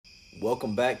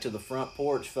Welcome back to the front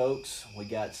porch, folks. We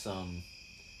got some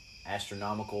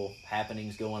astronomical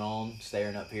happenings going on,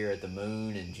 staring up here at the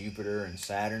moon and Jupiter and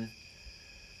Saturn.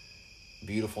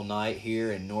 Beautiful night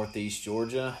here in northeast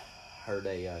Georgia. Heard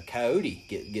a coyote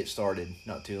get started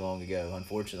not too long ago.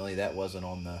 Unfortunately, that wasn't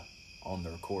on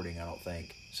the recording, I don't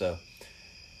think. So,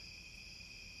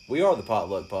 we are the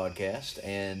Potluck Podcast,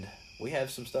 and we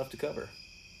have some stuff to cover.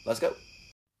 Let's go.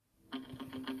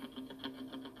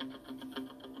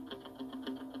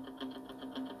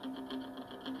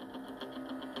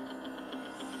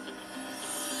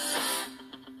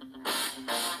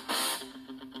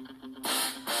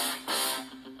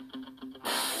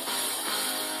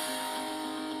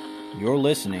 You're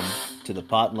listening to the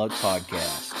Potluck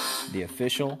Podcast, the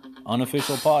official,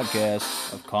 unofficial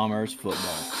podcast of Commerce Football.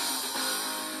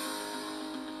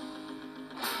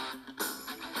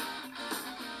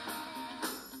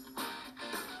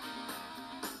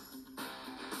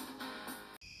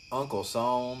 Uncle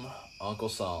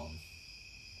Psalm,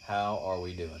 how are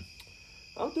we doing?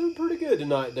 I'm doing pretty good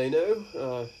tonight,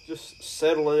 Dano. Just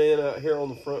settling in out here on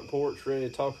the front porch, ready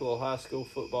to talk a little high school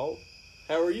football.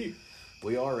 How are you?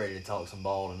 We are ready to talk some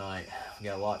ball tonight. We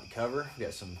got a lot to cover. We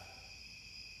got some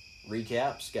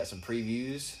recaps, got some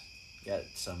previews, got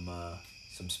some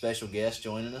special guests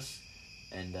joining us,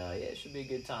 and it should be a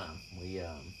good time.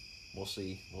 We'll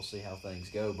see how things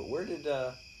go. But where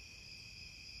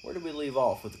did we leave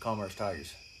off with the Commerce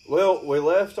Tigers? Well, we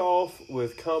left off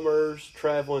with Commerce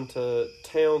traveling to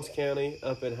Towns County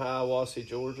up in Hiawassee,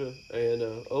 Georgia, and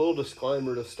a little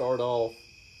disclaimer to start off.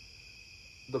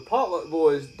 The Potluck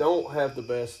boys don't have the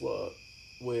best luck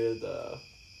with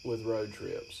road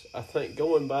trips. I think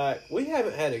going back, we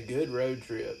haven't had a good road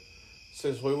trip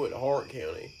since we went to Hart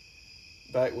County,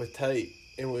 back with Tate,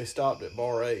 and we stopped at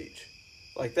Bar H.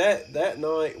 Like that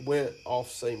night went off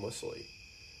seamlessly.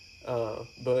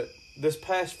 But this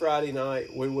past Friday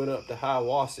night, we went up to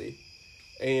Hiawassee,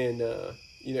 and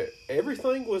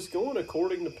everything was going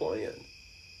according to plan.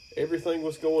 Everything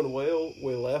was going well.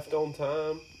 We left on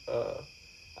time.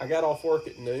 I got off work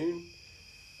at noon.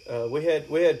 We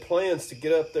had plans to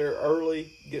get up there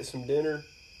early, get some dinner.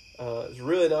 It was a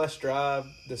really nice drive.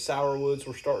 The Sourwoods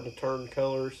were starting to turn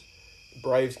colors. The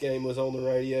Braves game was on the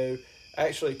radio.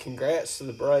 Actually, congrats to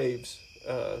the Braves.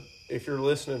 If you're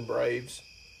listening, Braves.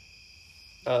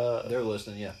 They're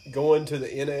listening, yeah. Going to the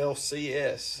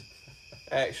NLCS,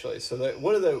 actually. So that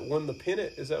won the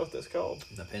pennant? Is that what that's called?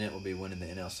 The pennant will be winning the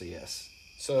NLCS.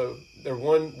 So they're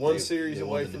one series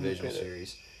away from the divisional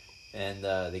series, and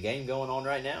the game going on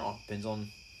right now depends on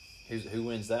who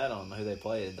wins that on who they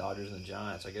play. The Dodgers and the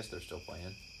Giants. I guess they're still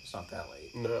playing. It's not that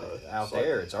late. No, out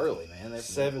there it's early, man.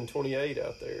 7:28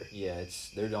 out there. Yeah,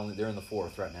 they're in the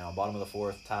fourth right now. Bottom of the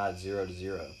fourth, tied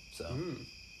 0-0. So.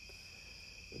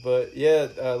 But yeah,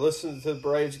 listening to the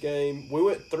Braves game, we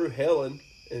went through Helen,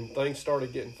 and things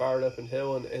started getting fired up in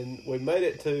Helen, and we made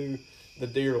it to the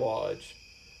Deer Lodge.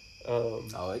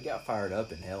 It got fired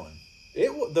up in Helen.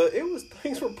 It was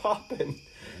things were popping.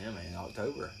 Yeah, man,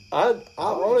 October. I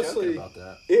honestly, about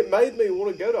that. It made me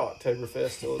want to go to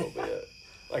Oktoberfest a little bit.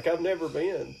 Like I've never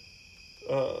been.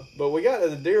 But we got to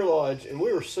the Deer Lodge, and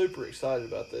we were super excited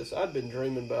about this. I'd been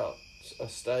dreaming about a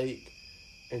steak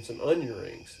and some onion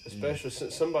rings, especially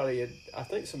since somebody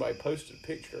posted a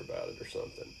picture about it or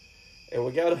something. And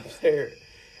we got up there,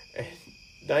 and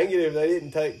dang it if they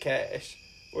didn't take cash.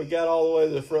 We got all the way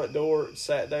to the front door,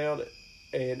 sat down,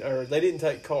 or they didn't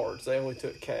take cards. They only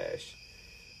took cash.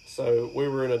 So we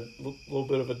were in a little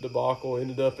bit of a debacle.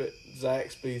 Ended up at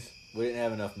Zaxby's. We didn't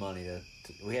have enough money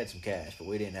we had some cash, but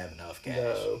we didn't have enough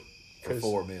cash for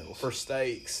 4 meals. For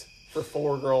steaks. For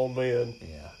 4 grown men.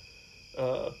 Yeah.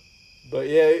 But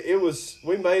yeah,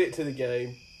 we made it to the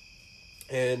game.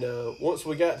 And once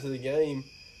we got to the game,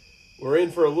 we're in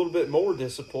for a little bit more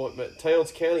disappointment.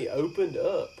 Towns County opened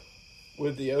up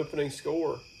with the opening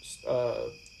score.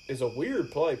 Is a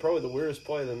weird play, probably the weirdest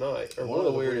play of the night. Or one of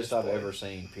the weirdest I've ever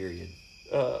seen, period.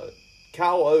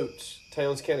 Kyle Oates,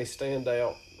 Towns County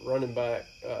standout, running back,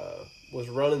 was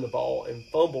running the ball and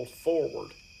fumbled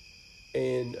forward.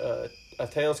 And a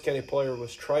Towns County player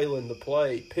was trailing the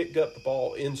play, picked up the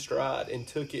ball in stride, and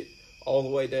took it all the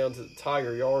way down to the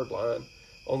Tiger yard line.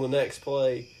 On the next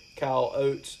play, Kyle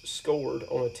Oates scored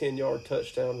on a 10-yard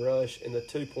touchdown rush, and the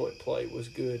 2-point play was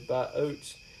good by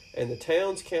Oates. And the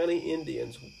Towns County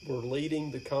Indians were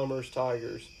leading the Commerce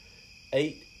Tigers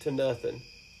 8-0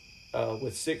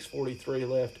 with 6:43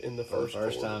 left in the first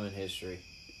quarter. First time in history.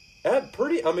 That's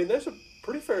a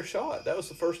pretty fair shot. That was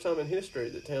the first time in history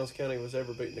that Towns County was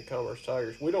ever beating the Commerce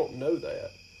Tigers. We don't know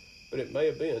that, but it may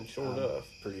have been, sure enough.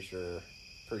 Pretty sure.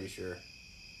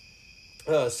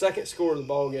 Second score of the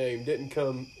ball game didn't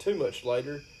come too much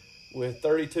later. With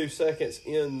 32 seconds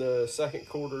in the second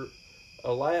quarter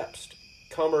elapsed,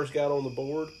 Commerce got on the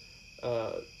board,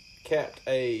 capped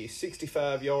a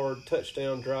 65-yard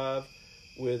touchdown drive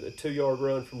with a 2-yard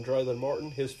run from Draylen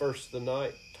Martin, his first of the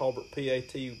night. Talbot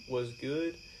PAT was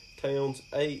good. Towns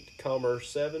 8, Commerce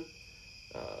 7.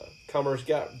 Commerce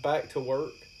got back to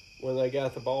work when they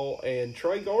got the ball, and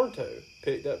Trey Garnto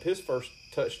picked up his first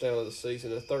touchdown of the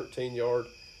season, a 13-yard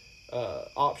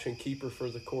option keeper for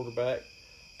the quarterback.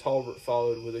 Talbot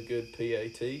followed with a good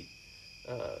PAT.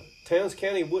 Towns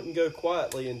County wouldn't go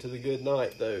quietly into the good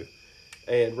night, though.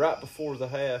 And right before the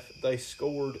half, they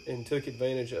scored and took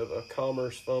advantage of a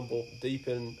Commerce fumble deep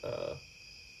in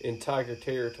Tiger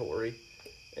territory.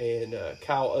 And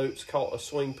Kyle Oates caught a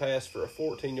swing pass for a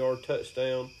 14-yard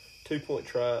touchdown. 2-point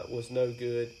try was no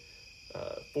good.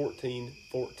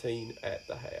 14-14 at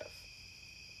the half.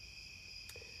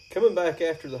 Coming back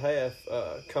after the half,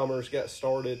 Commerce got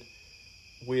started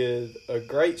with a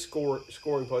great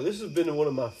scoring play. This has been one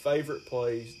of my favorite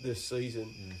plays this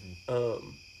season. Mm-hmm.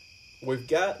 We've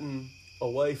gotten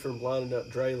away from lining up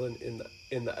Draylen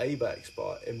in the A-back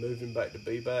spot and moving back to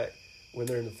B-back when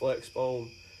they're in the flex bone.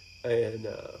 And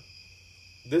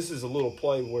this is a little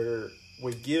play where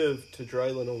we give to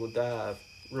Draylen on the dive,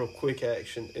 real quick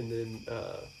action, and then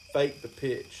fake the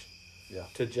pitch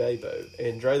to J-Bo.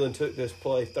 And Draylen took this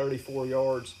play 34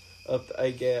 yards up the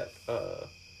A-gap,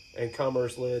 and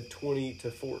Commerce led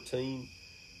 20-14.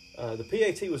 The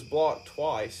PAT was blocked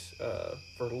twice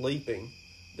for leaping.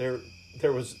 There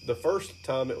was the first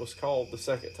time it was called, the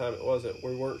second time it wasn't.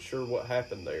 We weren't sure what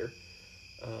happened there.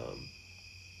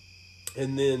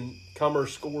 And then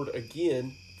Commerce scored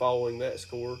again following that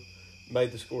score,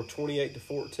 made the score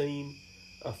 28-14.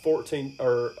 A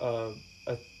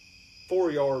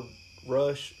 4-yard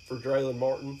rush for Draylen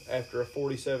Martin after a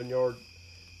 47-yard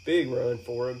big run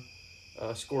for him.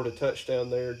 Scored a touchdown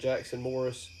there. Jackson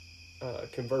Morris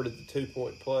converted the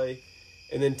 2-point play.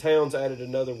 And then Towns added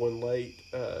another one late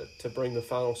to bring the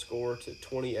final score to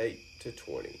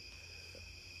 28-20.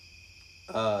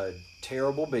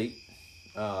 Terrible beat.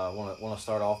 I want to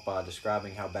start off by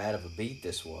describing how bad of a beat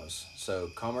this was. So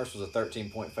Commerce was a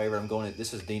 13-point favorite.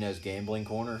 This is Dino's gambling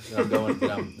corner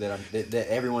that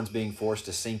everyone's being forced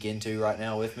to sink into right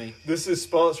now with me. This is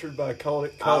sponsored by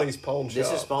Connie's Pawn Shop.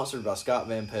 This is sponsored by Scott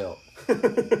Van Pelt.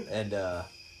 And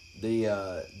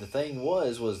the thing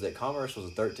was that Commerce was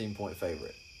a 13-point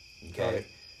favorite. Okay, right.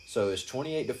 So it's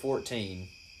 28-14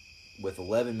 with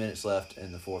 11 minutes left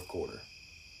in the fourth quarter.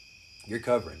 You're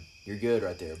covering. You're good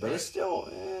right there, but right. It's still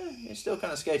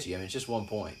kind of sketchy. I mean, it's just 1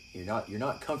 point. You're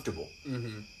not comfortable.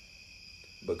 Mm-hmm.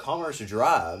 But Commerce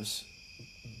drives,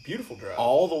 beautiful drive,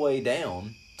 all the way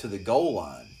down to the goal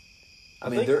line. I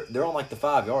mean, they're on like the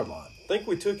 5-yard line. I think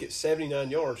we took it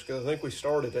 79 yards because I think we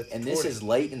started at the 20. This is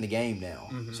late in the game now,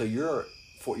 mm-hmm. So you're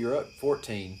up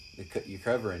 14. You're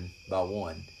covering by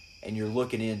 1, and you're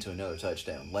looking into another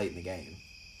touchdown late in the game.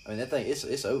 I mean, that thing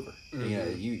it's over. Mm-hmm. You know,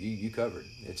 you covered.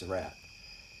 It's a wrap.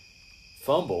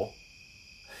 Fumble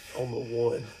on the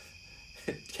 1.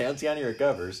 Towns County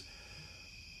recovers,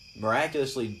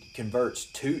 miraculously converts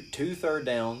two third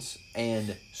downs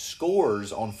and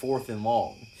scores on 4th and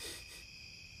long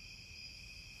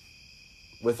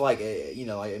with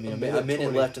a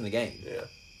minute left in the game. Yeah,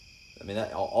 I mean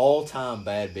that all-time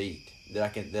bad beat that I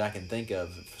can think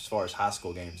of as far as high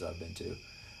school games I've been to.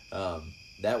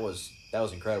 That was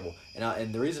incredible,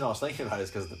 and the reason I was thinking about it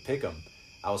is because of the pick'em.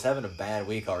 I was having a bad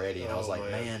week already, and I was like,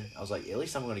 man, at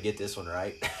least I'm going to get this one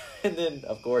right. And then,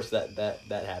 of course, that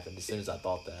happened as soon as I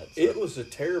thought that. So. It was a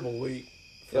terrible week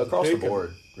across the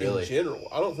board, really. In general.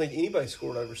 I don't think anybody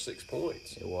scored over 6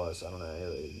 points. It was. I don't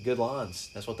know. Good lines.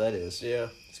 That's what that is. Yeah.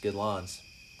 It's good lines.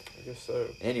 I guess so.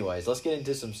 Anyways, let's get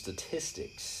into some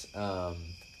statistics.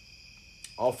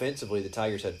 Offensively, the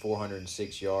Tigers had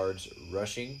 406 yards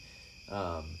rushing.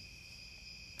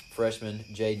 Freshman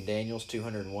Jaden Daniels,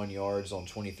 201 yards on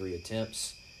 23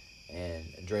 attempts, and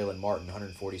Draylen Martin,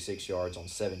 146 yards on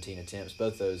 17 attempts.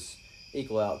 Both those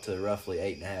equal out to roughly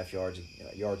 8.5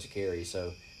 yards a carry.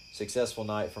 So, successful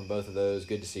night from both of those.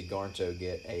 Good to see Garnto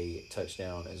get a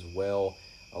touchdown as well.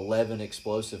 11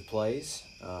 explosive plays.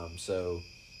 So,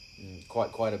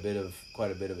 quite a bit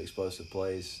of explosive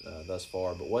plays thus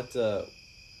far. But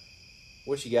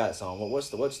what you got, Son?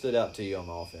 What stood out to you on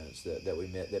the offense that we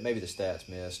met, that maybe the stats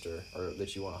missed or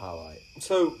that you want to highlight?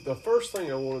 So the first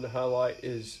thing I wanted to highlight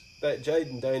is that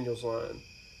Jaden Daniels line.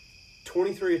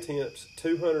 23 attempts,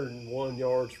 201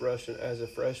 yards rushing as a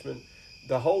freshman.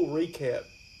 The whole recap,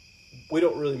 we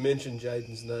don't really mention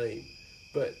Jaden's name,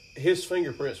 but his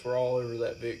fingerprints were all over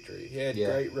that victory. He had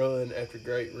great run after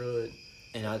great run.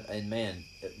 And man,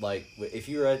 like if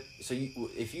you're at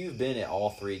if you've been at all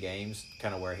three games,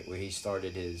 kind of where he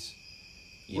started his,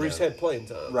 where he's had playing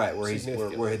time, right?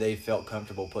 Where they felt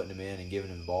comfortable putting him in and giving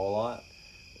him the ball a lot.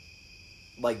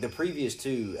 Like the previous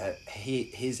two,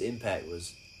 his impact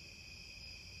was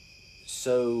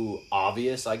so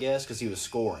obvious, I guess, because he was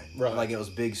scoring, right? Like it was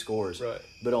big scores, right?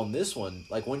 But on this one,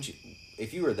 like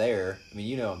if you were there, I mean,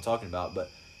 you know what I'm talking about, but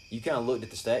you kind of looked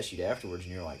at the stat sheet afterwards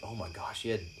and you're like, oh my gosh, he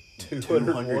had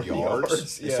 200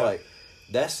 yards. Yeah. It's like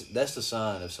that's the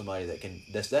sign of somebody that can.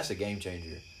 That's a game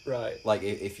changer, right? Like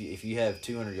if you have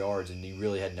 200 yards and you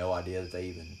really had no idea that they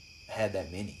even had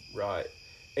that many, right?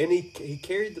 And he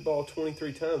carried the ball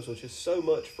 23 times, which is so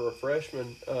much for a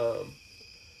freshman.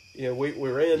 We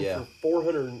ran for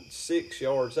 406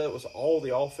 yards. That was all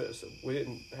the offense. We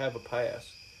didn't have a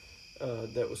pass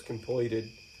that was completed.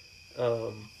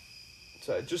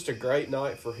 So just a great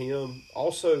night for him.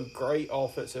 Also, great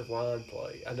offensive line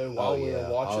play. I know while we were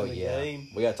watching the game,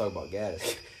 we got to talk about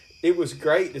Gaddis. It was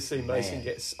great to see Mason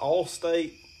get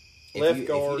all-state left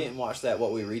guard. If you didn't watch that,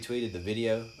 what we retweeted, the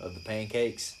video of the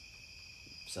pancakes,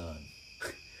 son,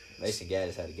 Mason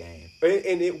Gaddis had a game.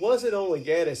 And it wasn't only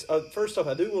Gaddis. First off,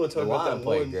 I do want to talk about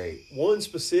that one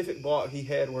specific block he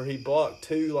had where he blocked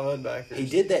two linebackers. He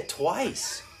did that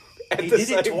twice. He did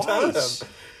it twice.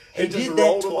 He did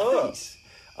that twice.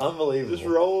 Unbelievable. Just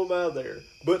roll them out there.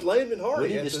 But Landon Hardy,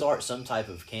 we need to start some type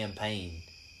of campaign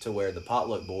to where the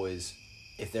Potluck Boys,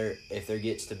 if there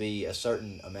gets to be a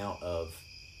certain amount of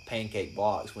pancake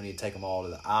blocks, we need to take them all to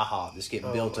the IHOP that's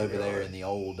getting built over there in the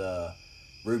old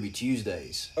Ruby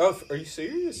Tuesdays. Oh, are you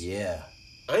serious? Yeah.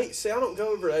 I don't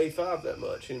go over to A5 that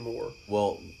much anymore.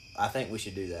 Well, I think we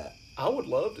should do that. I would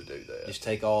love to do that. Just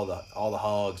take all the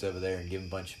hogs over there and give them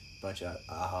a bunch of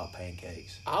IHOP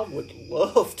pancakes. I would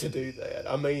love to do that.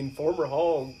 I mean, former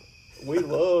hog, we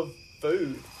love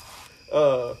food.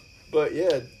 But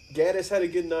yeah, Gaddis had a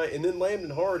good night, and then Landon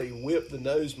Hardy whipped the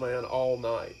nose man all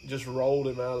night. Just rolled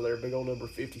him out of there, big old number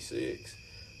 56.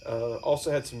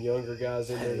 Also had some younger guys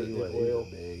in there that did well.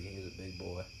 He was a big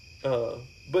boy.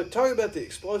 But talking about the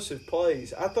explosive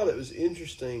plays, I thought it was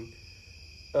interesting.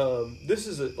 This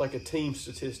is like a team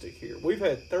statistic here. We've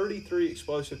had 33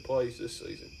 explosive plays this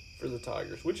season for the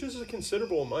Tigers, which is a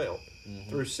considerable amount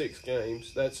through 6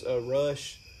 games. That's a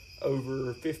rush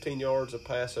over 15 yards, a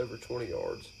pass over 20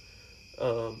 yards.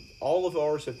 All of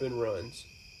ours have been runs.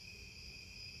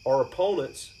 All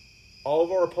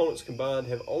of our opponents combined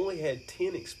have only had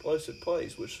 10 explosive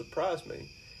plays, which surprised me,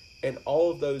 and all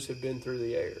of those have been through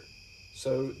the air.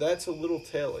 So that's a little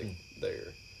telling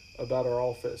there about our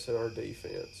offense and our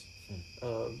defense.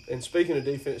 And speaking of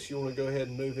defense, you want to go ahead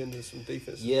and move into some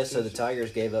defense? Yeah, so the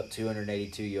Tigers gave up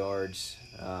 282 yards.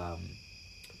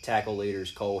 Tackle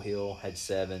leaders, Cole Hill had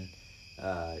 7.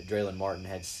 Draylon Martin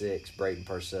had 6. Brayton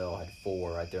Purcell had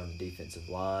 4 right there on the defensive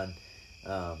line.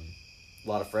 A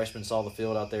lot of freshmen saw the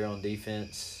field out there on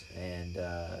defense. And,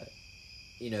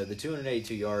 the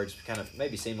 282 yards kind of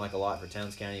maybe seemed like a lot for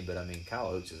Towns County, but, I mean, Kyle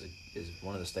Oates is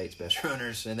one of the state's best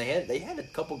runners, and they had a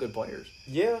couple good players.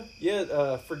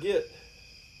 Forget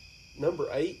number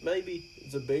 8 maybe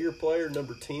is a bigger player.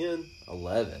 Number 10,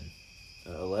 11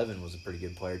 was a pretty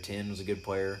good player. 10 was a good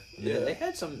player. Yeah, they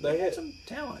had some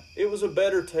talent. It was a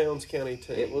better Towns County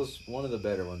team. It was one of the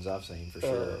better ones I've seen for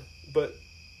sure. But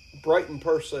Brayton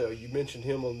Purcell, you mentioned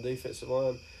him on the defensive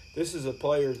line. This is a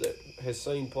player that has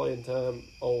seen playing time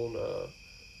on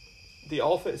the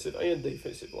offensive and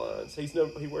defensive lines.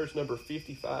 He wears number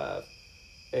 55,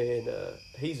 and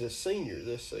he's a senior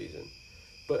this season.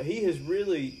 But he has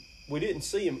really, we didn't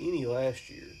see him any last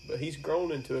year, but he's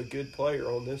grown into a good player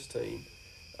on this team.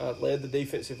 Led the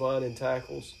defensive line in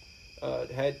tackles.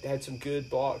 Had some good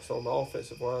blocks on the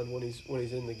offensive line when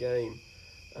he's in the game.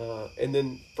 And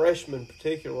then freshmen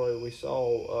particularly, we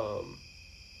saw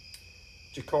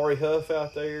Jakari Huff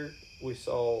out there. We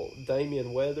saw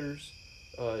Damian Weathers,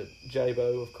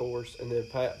 J-Bo, of course, and then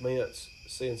Pat Mintz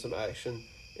seeing some action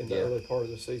in the early part of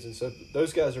the season. So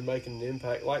those guys are making an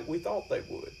impact like we thought they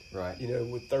would. Right.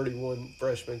 With 31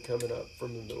 freshmen coming up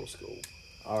from the middle school.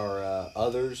 Our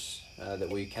others that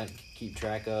we kind of keep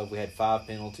track of, we had 5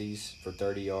 penalties for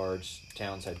 30 yards.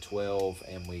 Towns had 12,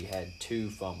 and we had 2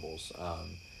 fumbles.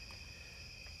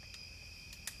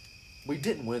 We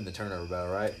didn't win the turnover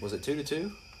battle, right? Was it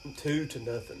 2-2?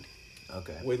 2-0.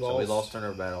 Okay. We lost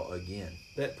turnover battle again.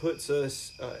 That puts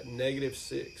us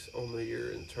 -6 on the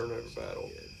year in turnover battle.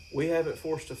 Good. We haven't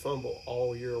forced a fumble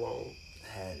all year long.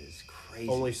 That is crazy.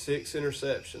 Only 6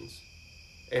 interceptions.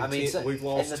 And we've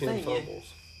lost 10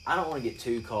 fumbles. I don't want to get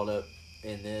too caught up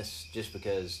in this just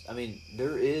because,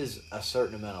 there is a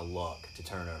certain amount of luck to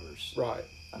turnovers. Right.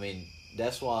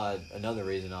 that's why another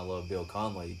reason I love Bill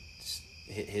Conley,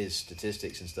 his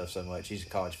statistics and stuff so much. He's a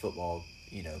college football,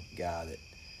 guy that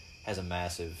has a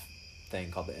massive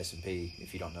thing called the S&P.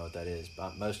 If you don't know what that is,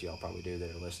 most of y'all probably do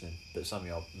that are listening, but some of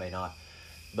y'all may not.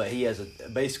 But he has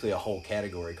basically a whole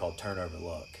category called turnover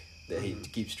luck that he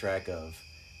keeps track of,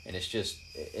 and it's just,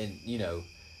 and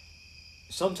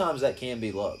sometimes that can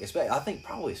be luck. I think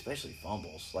probably especially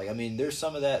fumbles. Like, I mean, there's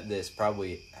some of that's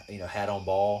probably hat on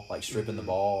ball, like stripping the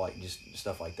ball, like just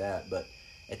stuff like that. But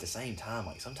at the same time,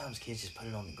 like sometimes kids just put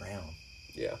it on the ground.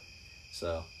 Yeah.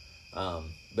 So,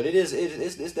 but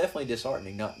it's definitely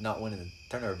disheartening not winning the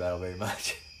turnover battle very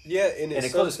much. Yeah, and in a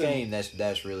close game,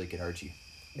 that's really can hurt you.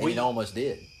 And it almost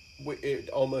did. It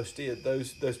almost did.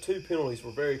 Those two penalties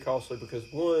were very costly because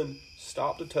one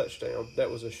stopped a touchdown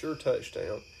that was a sure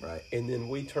touchdown, right? And then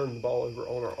we turned the ball over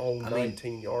on our own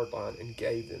 19-yard line and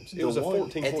gave them. It was a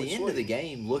 14-point at the end of the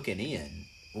game.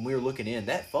 When we were looking in,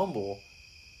 that fumble,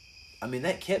 I mean,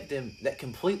 that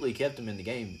completely kept them in the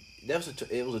game.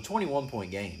 It was a 21-point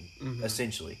game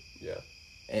essentially. Yeah,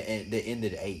 and they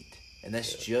ended 8, and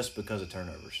that's just because of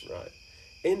turnovers, right?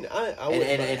 And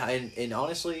and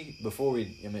honestly, before we're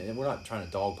not trying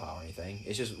to dogpile or anything.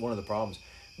 It's just one of the problems.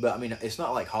 But I mean, it's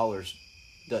not like Hollers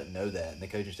doesn't know that, and the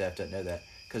coaching staff doesn't know that.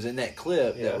 Because in that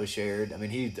clip that was shared, I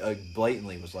mean, he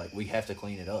blatantly was like, "We have to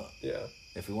clean it up. Yeah,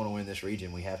 if we want to win this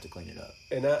region, we have to clean it up."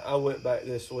 And I went back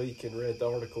this week and read the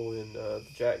article in the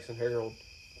Jackson Herald,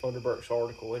 Thunderburk's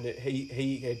article, and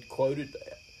he had quoted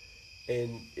that.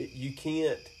 And you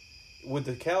can't, with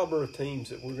the caliber of teams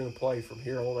that we're going to play from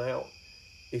here on out.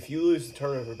 If you lose the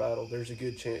turnover battle, there's a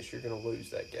good chance you're going to lose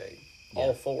that game. Yeah.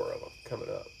 All 4 of them coming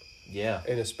up. Yeah.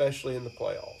 And especially in the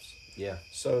playoffs. Yeah.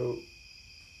 So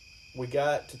we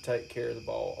got to take care of the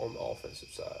ball on the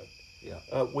offensive side.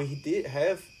 Yeah. We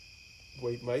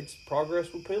made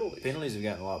progress with penalties. Penalties have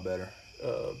gotten a lot better.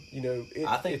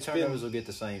 I think turnovers will get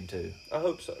the same too. I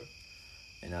hope so.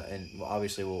 And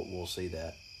obviously we'll see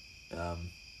that.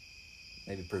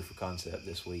 Maybe proof of concept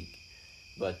this week.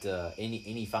 But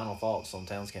any final thoughts on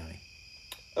Towns County?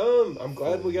 I'm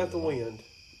glad we got the win.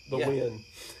 Win.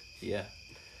 Yeah.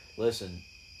 Listen,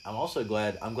 I'm also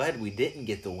glad we didn't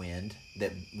get the wind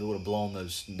that would have blown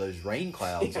those rain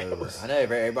clouds over. I know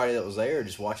everybody that was there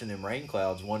just watching them rain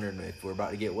clouds, wondering if we're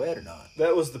about to get wet or not.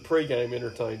 That was the pregame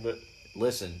entertainment.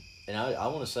 Listen, and I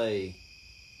want to say,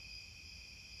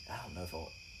 I don't know if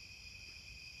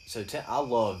I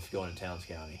love going to Towns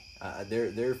County. I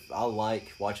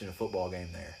like watching a football game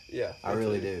there. Yeah, I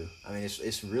really do. I mean,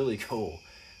 it's really cool.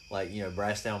 Like,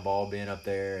 Brasstown Ball being up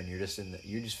there, and you're just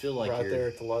you just feel like you're right there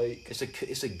at the lake.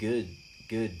 It's a good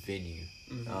venue.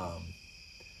 Mm-hmm.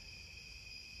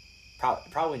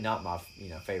 Probably not my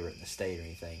favorite in the state or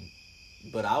anything,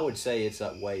 but I would say it's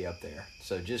way up there.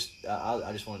 So I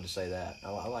just wanted to say that I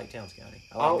like Towns County.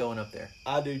 I like going up there.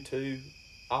 I do too.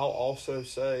 I'll also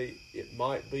say it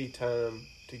might be time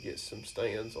to get some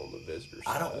stands on the visitors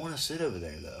side. I don't want to sit over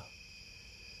there though.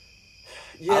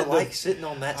 Yeah, I like sitting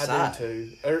on that side. I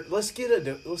do too. Let's get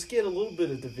a little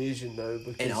bit of division though,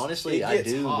 because and honestly, I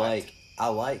do hot. I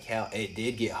like how it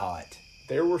did get hot.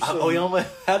 There were some.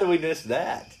 How do we miss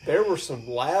that? There were some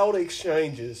loud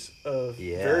exchanges of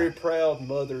very proud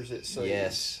mothers at scene.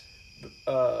 Yes.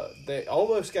 They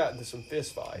almost got into some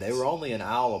fist fights. They were only an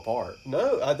aisle apart.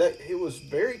 No, it was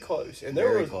very close, and there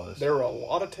were a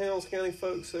lot of Towns County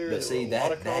folks there. But see,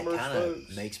 that kind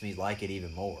of makes me like it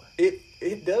even more.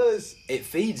 It does. It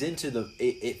feeds into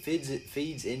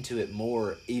feeds into it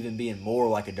more, even being more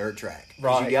like a dirt track.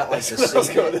 Right. You got like the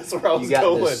cement. That's where I was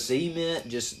going. The cement,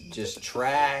 just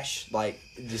trash, like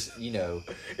just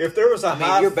If there was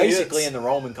you're basically in the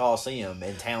Roman Coliseum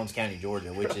in Towns County,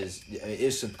 Georgia, which is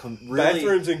some really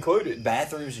bathrooms included.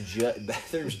 Bathrooms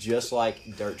just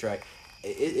like dirt track.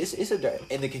 It's a dirt,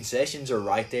 and the concessions are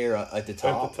right there at the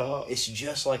top. At the top. It's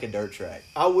just like a dirt track.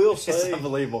 I will say, it's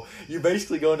unbelievable. You're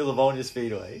basically going to Livonia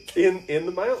Speedway in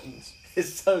the mountains.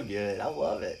 It's so good. I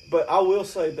love it. But I will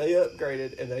say they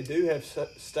upgraded, and they do have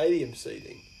stadium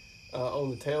seating on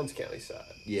the Towns County side.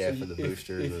 Yeah, so for the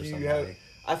boosters or something.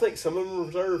 I think some of them were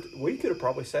reserved. We could have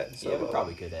probably sat in some. Yeah, we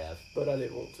probably could have. But I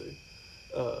didn't want to.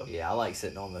 I like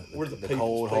sitting on the cold,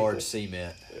 people. hard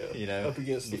cement. Yeah, up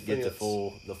against the get the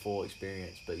full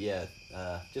experience. But yeah,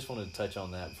 just wanted to touch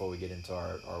on that before we get into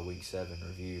our week 7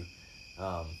 review.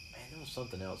 Man, there was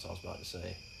something else I was about to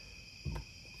say.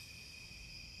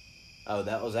 Oh,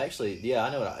 that was actually I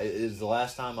know it was the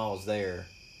last time I was there.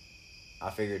 I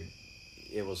figured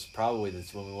it was probably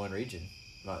when we won region,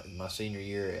 my senior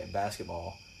year in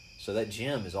basketball. So that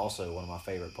gym is also one of my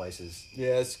favorite places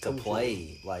Yeah, it's to cool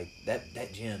play. Like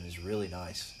that gym is really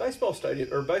nice. Baseball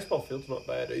stadium or baseball field's not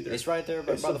bad either. It's right there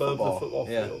by It's the above football. the football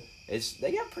Yeah. field.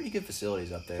 They got pretty good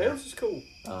facilities up there. Towns is cool.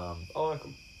 Um, I like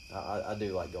them. I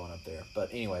do like going up there.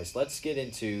 But anyways, let's get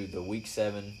into the Week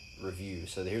 7 review.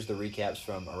 So here's the recaps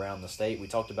from around the state. We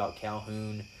talked about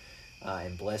Calhoun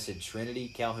and Blessed Trinity.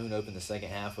 Calhoun opened the second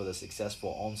half with a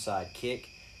successful onside kick.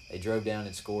 They drove down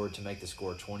and scored to make the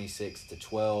score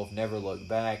 26-12. Never looked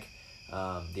back.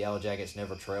 The Yellow Jackets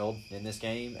never trailed in this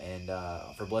game. And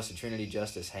for Blessed Trinity,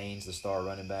 Justice Haynes, the star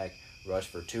running back, rushed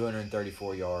for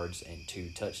 234 yards and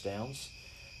 2 touchdowns.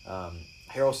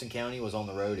 Haralson County was on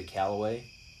the road at Callaway.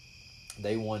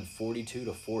 They won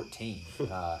 42-14.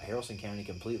 Haralson County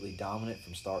completely dominant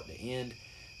from start to end.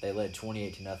 They led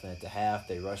 28-0 at the half.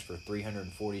 They rushed for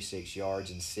 346 yards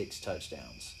and 6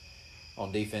 touchdowns. On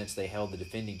defense, they held the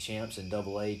defending champs in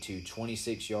Double-A to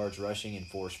 26 yards rushing and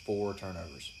forced 4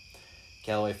 turnovers.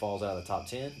 Callaway falls out of the top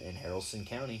 10, and Haralson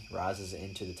County rises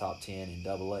into the top 10 in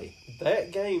Double-A.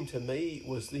 That game, to me,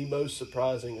 was the most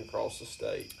surprising across the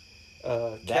state.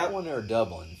 That one or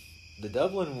Dublin? The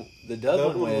Dublin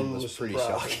win was pretty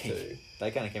shocking. Too.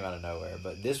 That kind of came out of nowhere,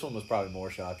 but this one was probably more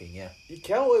shocking, yeah.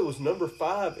 Callaway was number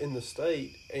 5 in the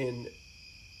state and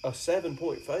a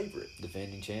 7-point favorite.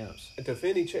 Defending champs.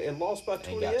 And lost by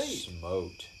 28. And got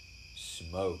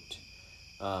smoked.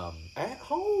 At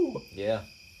home. Yeah,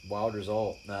 wild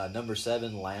result. Number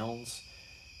 7, Lowndes,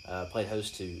 played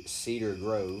host to Cedar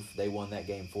Grove. They won that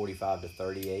game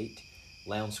 45-38.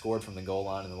 Lowndes scored from the goal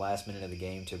line in the last minute of the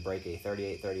game to break a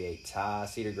 38-38 tie.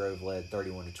 Cedar Grove led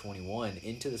 31-21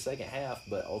 into the second half,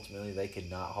 but ultimately they could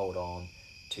not hold on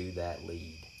to that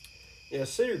lead. Yeah,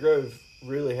 Cedar Grove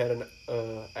really had an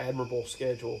admirable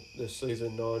schedule this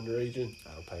season, non-region.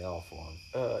 That'll pay off for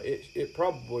them. It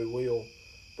probably will,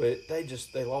 but they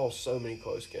lost so many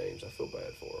close games. I feel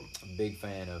bad for them. I'm a big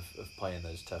fan of playing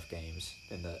those tough games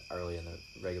early in the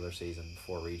regular season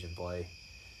before region play.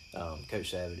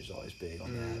 Coach Savage is always big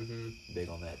on that. Big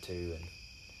on that too,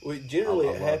 and generally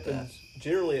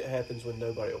it happens when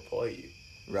nobody will play you.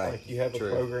 Right. Like you have a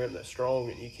program that's strong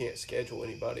and you can't schedule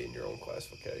anybody in your own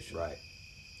classification. Right.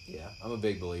 Yeah, I'm a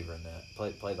big believer in that.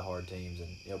 Play the hard teams and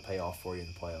it'll pay off for you in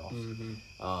the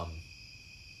playoffs.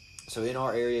 So in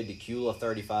our area, Decula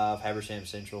 35, Habersham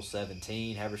Central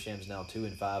 17. Habersham's now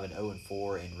 2-5 and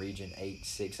 0-4 in Region 8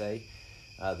 6A.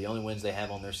 The only wins they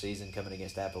have on their season coming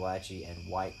against Appalachia and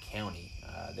White County.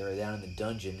 They're down in the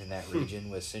dungeon in that region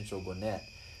with Central Gwinnett.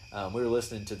 We were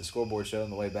listening to the scoreboard show on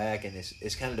the way back, and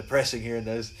it's kind of depressing hearing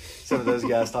some of those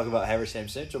guys talk about Habersham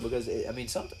Central because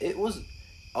it was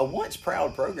a once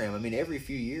proud program. I mean, every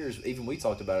few years, even we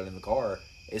talked about it in the car.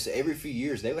 It's every few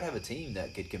years they would have a team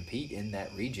that could compete in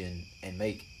that region and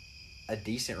make a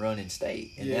decent run in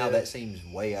state, and now that seems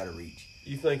way out of reach.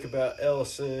 You think about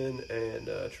Ellison and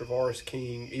Travaris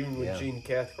King, even when Gene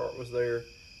Cathcart was there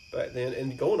back then,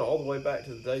 and going all the way back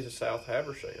to the days of South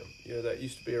Habersham. That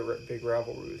used to be a big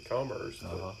rivalry with Commerce.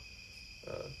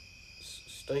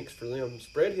 Stinks for them.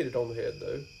 Spread hit it on the head,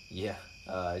 though. Yeah.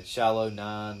 Shiloh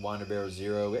 9, Winder Barrow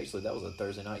 0. Actually, that was a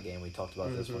Thursday night game. We talked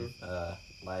about this one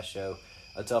last show.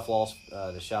 A tough loss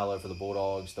to Shiloh for the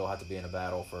Bulldogs. They'll have to be in a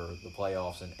battle for the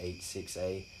playoffs in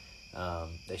 8-6A.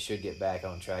 They should get back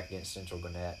on track against Central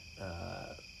Gwinnett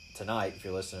tonight if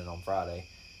you're listening on Friday.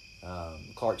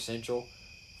 Clark Central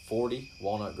 40,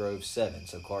 Walnut Grove 7.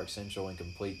 So Clark Central in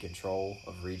complete control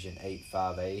of Region 8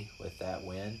 5A with that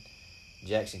win.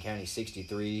 Jackson County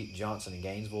 63, Johnson and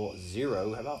Gainesville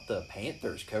 0. How about the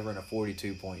Panthers covering a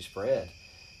 42-point spread?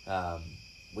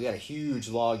 We got a huge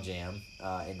logjam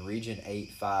in Region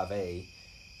 8 5A.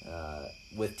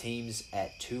 With teams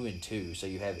at 2-2, so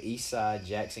you have Eastside,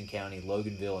 Jackson County,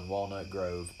 Loganville, and Walnut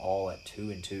Grove all at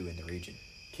 2-2 in the region.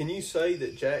 Can you say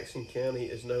that Jackson County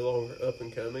is no longer up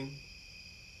and coming?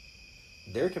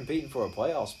 They're competing for a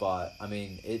playoff spot. I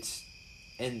mean,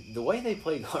 and the way they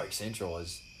play Clark Central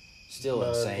is still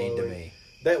insane to me.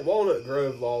 That Walnut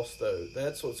Grove loss, though,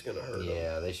 that's what's going to hurt them.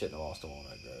 Yeah, they shouldn't have lost to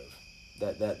Walnut Grove.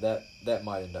 That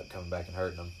might end up coming back and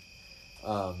hurting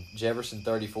them. Jefferson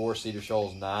 34, Cedar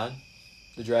Shoals 9.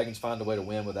 The Dragons find a way to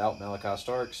win without Malachi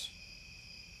Starks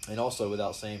and also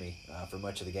without Sammy for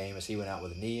much of the game as he went out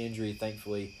with a knee injury.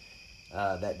 Thankfully,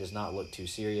 that does not look too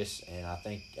serious, and I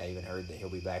think I even heard that he'll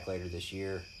be back later this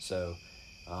year. So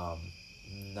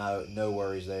no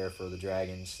worries there for the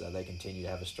Dragons. They continue to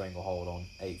have a stranglehold on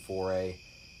 8-4A,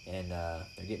 and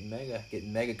they're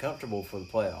getting mega comfortable for the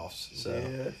playoffs. So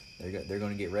they're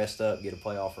going to get rest up, get a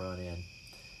playoff run in.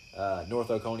 North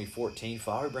Oconee 14,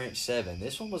 Flowery Branch 7.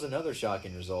 This one was another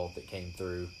shocking result that came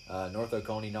through. North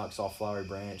Oconee knocks off Flowery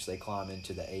Branch. They climb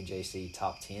into the AJC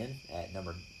top 10 at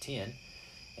number 10,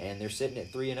 and they're sitting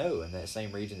at 3-0 in that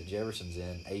same region that Jefferson's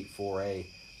in, 8-4A.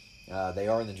 They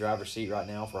are in the driver's seat right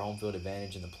now for home field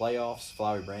advantage in the playoffs.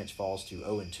 Flowery Branch falls to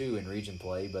 0-2 in region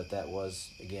play, but that was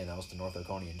to North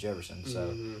Oconee and Jefferson,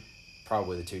 so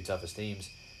probably the two toughest teams.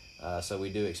 So we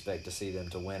do expect to see them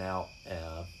to win out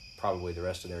probably the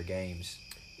rest of their games.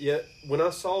 Yeah, when I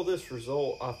saw this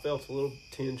result, I felt a little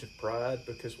tinge of pride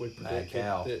because we predicted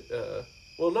that.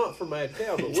 Well, not for Mad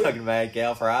Cow, but we're talking Mad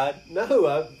Cow pride.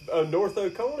 No, North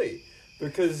Oconee,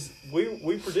 because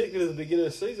we predicted at the beginning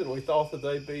of the season we thought that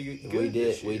they'd be good.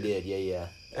 We did, yeah.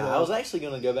 And I was actually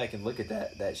going to go back and look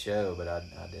at that show, but I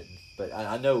didn't. But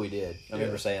I know we did. I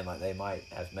remember saying like they might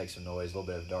have to make some noise, a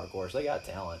little bit of a dark horse. They got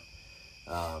talent.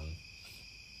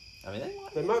 I mean,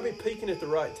 they might be peaking at the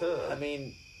right time. I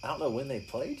mean, I don't know when they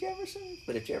play Jefferson,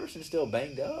 but if Jefferson's still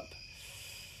banged up,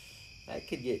 that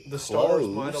could get the close. Stars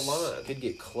might align. Could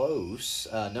get close.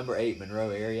 Number 8,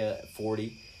 Monroe area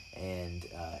 40, and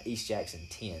East Jackson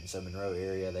 10. So Monroe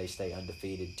area, they stay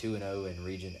undefeated, 2-0 in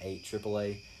Region 8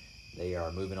 AAA. They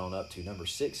are moving on up to number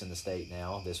 6 in the state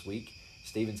now this week.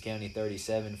 Stevens County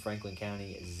 37, Franklin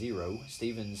County 0.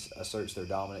 Stevens asserts their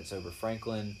dominance over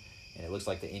Franklin. And it looks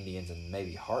like the Indians and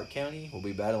maybe Hart County will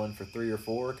be battling for 3 or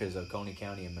 4 because Oconee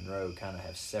County and Monroe kind of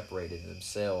have separated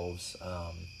themselves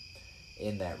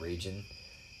in that region.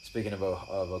 Speaking of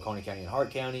Oconee County and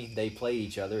Hart County, they played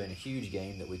each other in a huge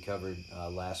game that we covered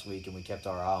last week, and we kept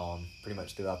our eye on pretty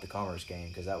much throughout the Commerce game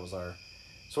because that was our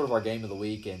game of the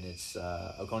week. And it's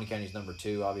Oconee County's number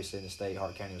 2, obviously in the state.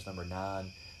 Hart County was number 9.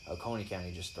 Oconee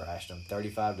County just thrashed them,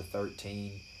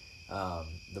 35-13.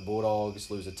 The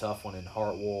Bulldogs lose a tough one in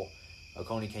Hartwell.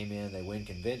 Oconee came in, they win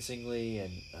convincingly,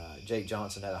 and Jake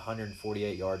Johnson had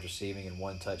 148 yards receiving and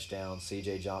 1 touchdown.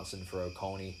 CJ Johnson for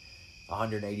Oconee,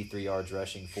 183 yards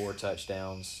rushing, 4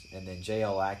 touchdowns. And then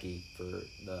J.L. Lackey for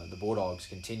the Bulldogs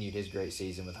continued his great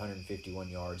season with 151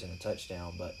 yards and a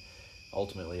touchdown, but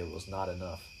ultimately it was not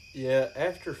enough. Yeah,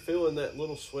 after feeling that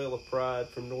little swell of pride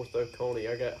from North Oconee,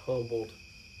 I got humbled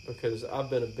because I've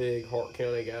been a big Hart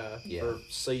County guy for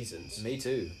seasons. Me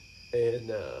too. And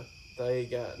they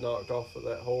got knocked off of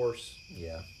that horse.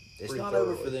 Yeah. It's not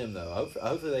over for them, though.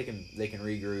 Hopefully they can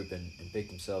regroup and pick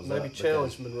themselves up. Maybe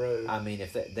challenge Monroe. I mean,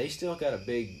 if they still got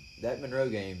that Monroe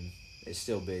game is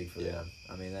still big for them.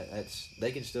 I mean, that's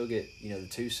they can still get the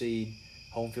 2 seed,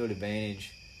 home field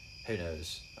advantage. Who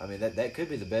knows? I mean, that could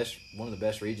be one of the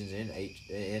best regions in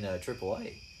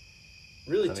AAA.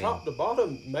 Really, top to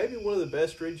bottom, maybe one of the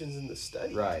best regions in the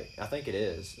state. Right, I think it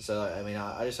is. So I mean,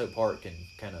 I just hope Hart can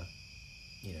kind of,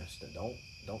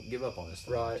 don't give up on this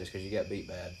thing just because you got beat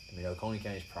bad. I mean, Oconee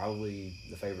County is probably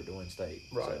the favorite to win state.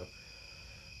 Right.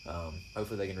 So,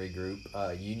 hopefully they can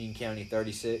regroup. Union County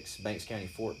 36, Banks County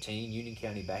 14. Union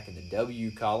County back in the W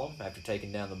column after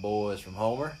taking down the boys from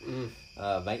Homer.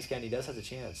 Banks County does have a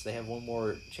chance. They have one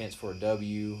more chance for a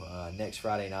W next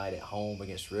Friday night at home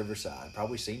against Riverside,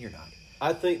 probably senior night.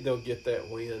 I think they'll get that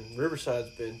win. Riverside's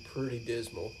been pretty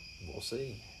dismal. We'll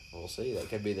see. That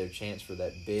could be their chance for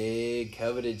that big,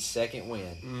 coveted second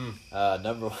win.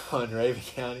 Number 1, Raven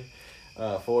County,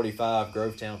 45,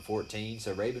 Grovetown 14.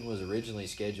 So Raven was originally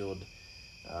scheduled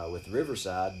with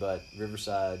Riverside, but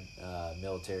Riverside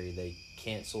military, they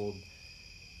canceled.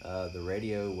 The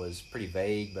radio was pretty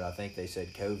vague, but I think they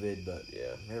said COVID. But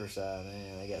Riverside,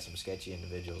 man, they got some sketchy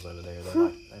individuals over there.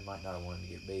 They might not have wanted to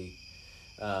get beat.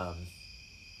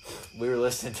 We were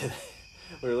listening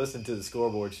to the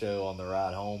scoreboard show on the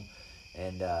ride home,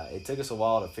 and it took us a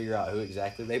while to figure out who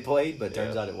exactly they played, but it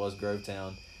turns out it was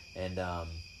Grovetown, and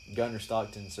Gunner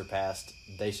Stockton surpassed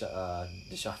Deshaun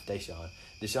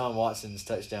Watson's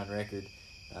touchdown record.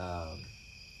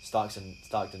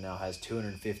 Stockton now has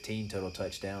 215 total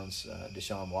touchdowns.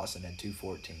 Deshaun Watson had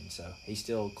 214, so he's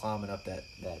still climbing up that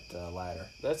ladder.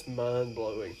 That's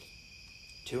mind-blowing.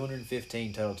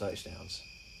 215 total touchdowns.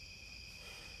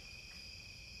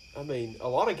 I mean, a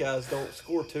lot of guys don't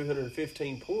score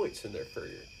 215 points in their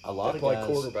career. A lot of guys play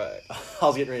quarterback. I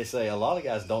was getting ready to say, a lot of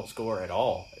guys don't score at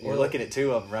all. You're looking at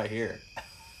 2 of them right here.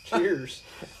 Cheers.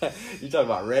 You talking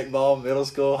about rec ball, middle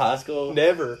school, high school?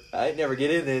 Never. I ain't never get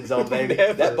in the end zone, baby.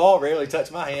 Never. That ball rarely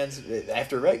touched my hands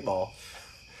after rec ball.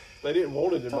 They didn't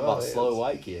want it in my hands. Talking about slow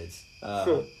white kids.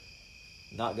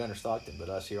 Not Gunner Stockton, but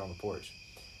us here on the porch.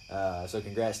 So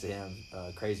congrats to him.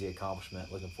 Crazy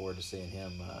accomplishment. Looking forward to seeing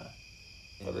him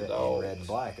in red and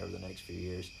black over the next few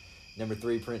years. Number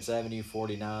 3, Prince Avenue,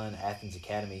 49. Athens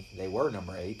Academy, they were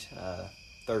number 8,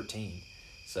 13.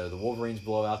 So the Wolverines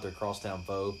blow out their crosstown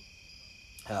foe.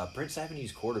 Prince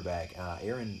Avenue's quarterback,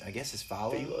 Aaron, I guess it's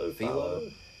Philo.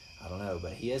 I don't know,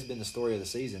 but he has been the story of the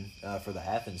season for the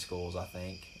Athens schools, I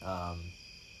think.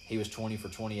 He was 20 for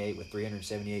 28 with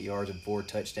 378 yards and 4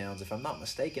 touchdowns. If I'm not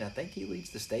mistaken, I think he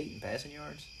leads the state in passing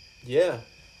yards. Yeah.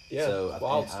 Yeah. So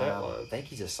Wild stat line. I think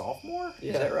he's a sophomore.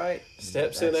 Yeah. Is that right?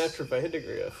 Steps in after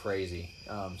Vandegrift. Crazy.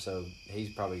 So he's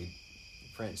probably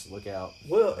Prince. Look out.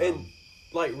 Well, and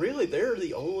really, they're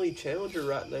the only challenger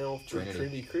right now for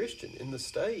Trinity Christian in the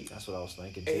state. That's what I was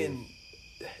thinking too. And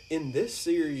in this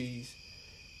series,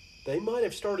 they might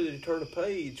have started to turn a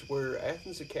page where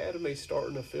Athens Academy is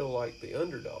starting to feel like the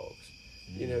underdogs.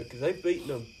 You know, because they've beaten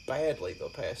them badly the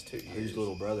past 2 years. Who's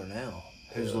little brother now?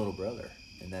 Who's little brother?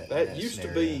 That used to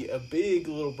be a big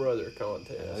little brother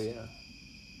contest. Oh, yeah.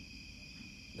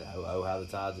 Oh, how the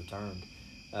tides have turned.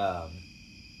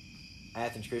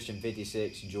 Athens Christian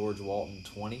 56, George Walton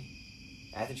 20.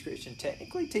 Athens Christian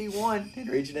technically T1 in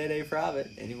Region 8A private.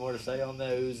 Any more to say on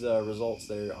those results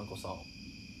there, Uncle Saul?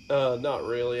 Not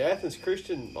really. Athens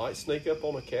Christian might sneak up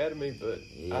on Academy, but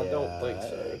I don't think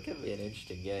so. It could be an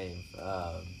interesting game.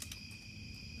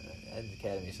 Athens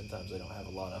Academy, sometimes they don't have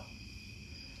a lot of...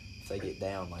 If they get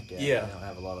down like that, they don't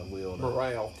have a lot of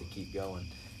morale to keep going.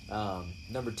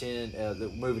 Number 10,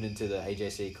 moving into the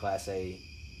AJC Class A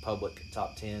public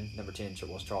top 10. Number 10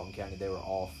 was Charlton County. They were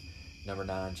off. Number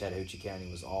 9, Chattahoochee County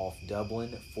was off.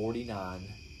 Dublin, 49.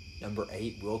 Number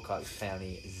 8, Wilcox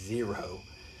County, 0.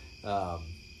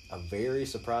 A very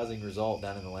surprising result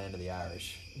down in the land of the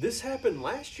Irish. This happened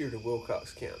last year to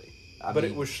Wilcox County, but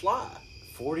it was Schley.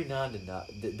 49 to 9.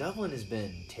 Dublin has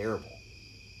been terrible.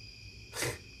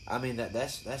 I mean,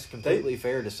 that's completely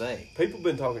fair to say. People have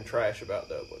been talking trash about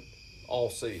Dublin all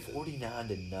season. 49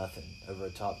 to nothing over a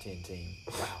top 10 team.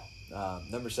 Wow.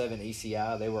 Number 7,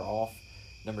 ECI, they were off.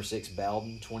 Number 6,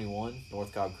 Bowden, 21.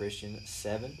 North Cobb Christian,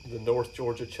 7. The North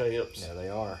Georgia champs. There they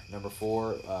are. Number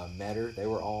 4, Metter, they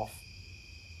were off.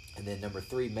 And then number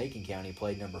 3, Macon County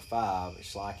played number 5,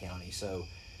 Schley County. So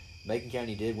Macon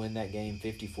County did win that game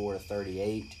 54 to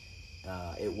 38.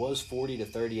 It was 40 to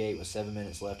 38 with 7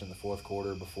 minutes left in the fourth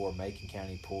quarter before Macon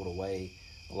County pulled away.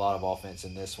 A lot of offense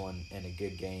in this one and a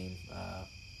good game,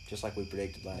 just like we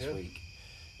predicted last week.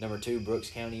 Number 2, Brooks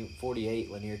County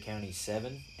 48, Lanier County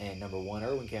 7, and number 1,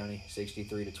 Irwin County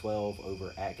 63 to 12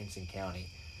 over Atkinson County.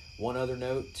 One other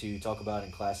note to talk about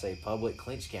in Class A public,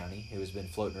 Clinch County, who has been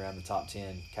floating around the top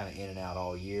 10, kind of in and out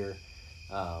all year.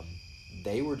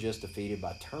 They were just defeated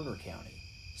by Turner County.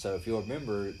 So if you'll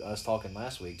remember us talking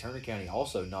last week, Turner County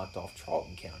also knocked off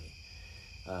Charlton County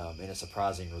in a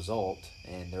surprising result,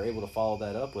 and they're able to follow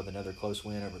that up with another close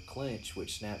win over Clinch,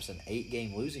 which snaps an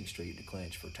 8-game losing streak to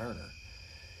Clinch for Turner.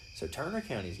 So Turner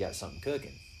County's got something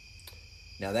cooking.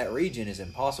 Now that region is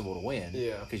impossible to win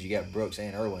because you got Brooks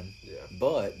and Irwin,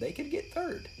 but they could get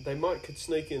third. They could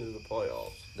sneak into the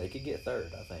playoffs. They could get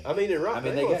third, I think. I mean,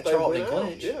 they got Charlton and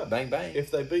Clinch. Bang, bang.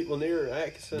 If they beat Lanier and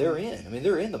Atkinson, they're in. I mean,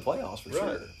 they're in the playoffs for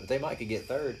sure. But they could get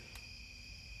third.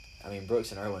 I mean,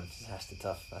 Brooks and Irwin, that's the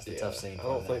tough scene. I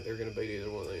don't think they're going to beat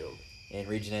either one of them. In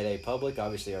Region 8A Public,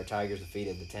 obviously our Tigers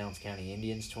defeated the Towns County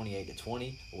Indians 28 to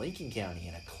 20. Lincoln County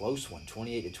in a close one,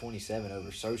 28 to 27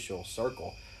 over Social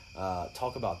Circle.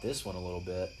 Talk about this one a little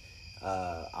bit.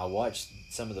 I watched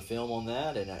some of the film on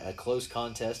that, and a close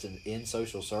contest in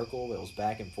Social Circle. It was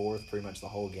back and forth pretty much the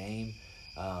whole game.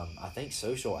 I think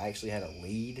Social actually had a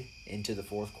lead into the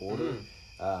fourth quarter.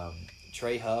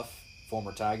 Trey Huff,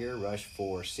 former Tiger, rushed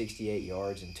for 68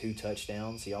 yards and 2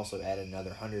 touchdowns. He also added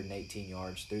another 118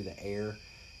 yards through the air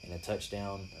and a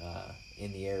touchdown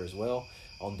in the air as well.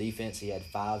 On defense, he had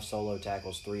 5 solo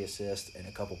tackles, 3 assists, and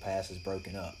a couple passes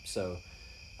broken up. So,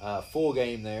 full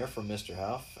game there from Mr.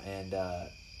 Huff, and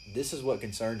this is what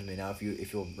concerns me. Now,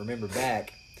 if you'll remember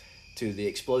back to the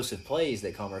explosive plays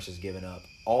that Commerce has given up,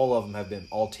 all of them have been,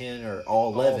 all 10 or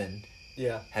all 11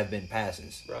 have been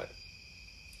passes. Right.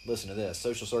 Listen to this.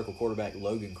 Social Circle quarterback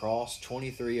Logan Cross,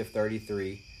 23 of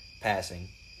 33 passing,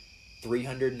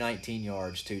 319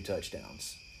 yards, 2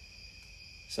 touchdowns.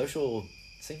 Social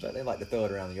seems like they like to throw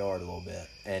it around the yard a little bit.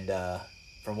 And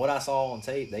from what I saw on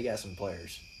tape, they got some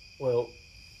players. Well,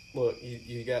 look,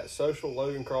 you got Social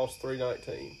Logan Cross,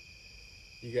 319.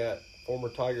 You got former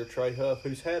Tiger Trey Huff,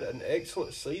 who's had an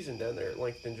excellent season down there at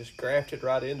Lincoln, just grafted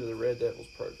right into the Red Devils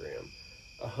program.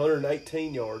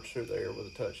 118 yards through there with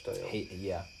a touchdown.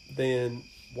 Then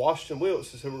Washington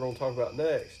Wilkes is who we're going to talk about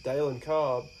next. Dalen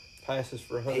Cobb passes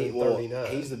for 139.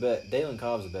 He's the best. Dalen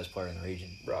Cobb's the best player in the region.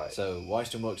 Right. So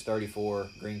Washington Wilkes 34,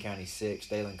 Greene County 6.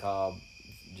 Dalen Cobb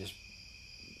just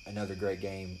another great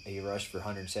game. He rushed for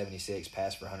 176,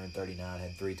 passed for 139,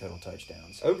 had 3 total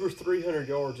touchdowns. Over 300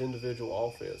 yards individual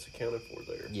offense accounted for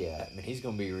there. Yeah, I mean, he's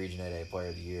going to be Region 8A Player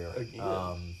of the Year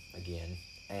again.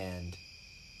 And,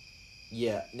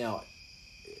 yeah, now,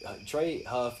 Trey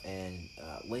Huff and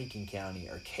Lincoln County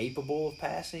are capable of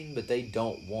passing, but they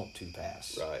don't want to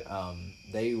pass. Right.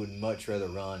 They would much rather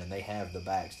run, and they have the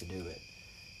backs to do it.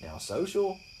 Now,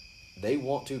 Social, they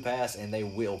want to pass, and they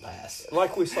will pass.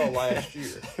 Like we saw last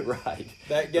year. Right.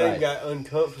 That game right. got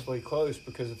uncomfortably close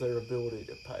because of their ability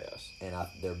to pass. And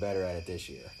they're better at it this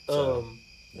year. So,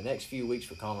 the next few weeks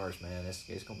for Commerce, man,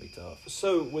 it's going to be tough.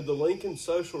 So, with the Lincoln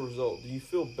Social result, do you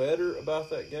feel better about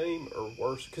that game or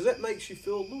worse? Because that makes you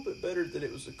feel a little bit better that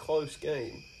it was a close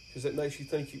game. Because that makes you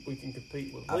think we can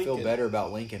compete with Lincoln. I feel better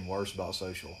about Lincoln, worse about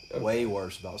Social. Okay. Way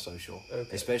worse about Social.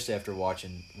 Okay. Especially after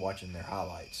watching their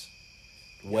highlights.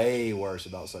 Way worse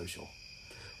about Social.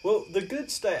 Well, the good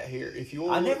stat here, if you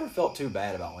want, I never felt too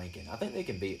bad about Lincoln. I think they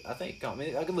can beat. They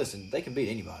can beat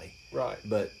anybody. Right.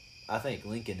 But I think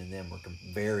Lincoln and them were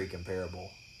very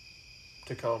comparable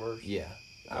to Commerce. Yeah,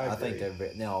 I think they're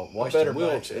now Washington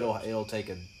Wilkes. It'll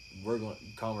take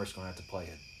Commerce going to have to play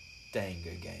a dang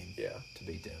good game. Yeah. To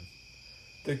beat them.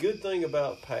 The good thing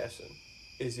about passing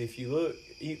is if you look,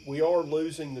 we are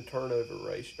losing the turnover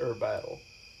race or battle.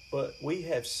 But we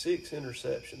have 6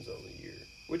 interceptions on the year,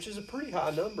 which is a pretty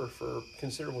high number for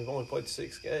considering we've only played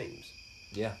 6 games.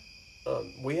 Yeah.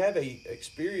 We have a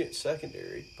experienced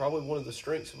secondary, probably one of the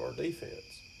strengths of our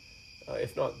defense,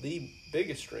 if not the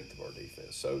biggest strength of our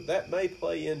defense. So that may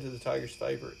play into the Tigers'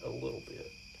 favor a little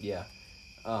bit. Yeah.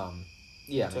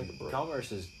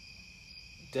 Commerce is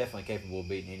definitely capable of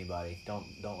beating anybody. Don't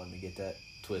let me get that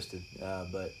twisted.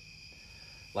 But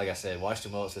like I said,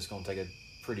 Washington Wilkes is going to take a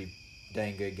pretty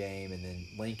dang good game, and then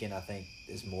Lincoln I think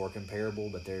is more comparable,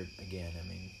 but they're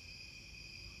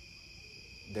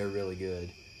really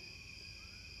good.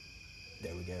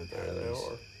 There we go. There they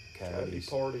are. Coyotes.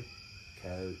 Party.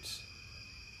 Coats.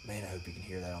 Man, I hope you can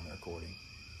hear that on the recording.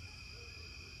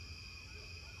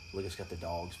 Look, it's got the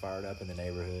dogs fired up in the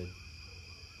neighborhood.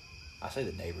 I say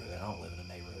the neighborhood. I don't live in a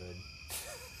neighborhood.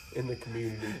 In the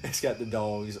community. It's got the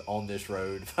dogs on this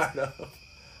road fired up.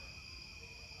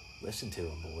 Listen to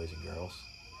them, boys and girls.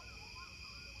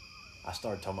 I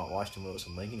started talking about Washington Wilkes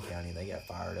and Lincoln County, and they got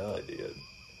fired up. They did.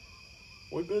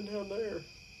 We've been down there.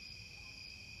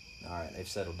 All right, they've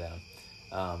settled down.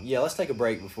 Let's take a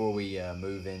break before we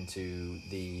move into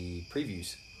the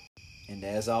previews. And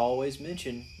as I always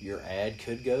mention, your ad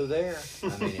could go there.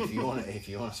 I mean, if you want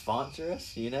to sponsor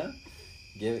us,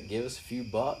 give us a few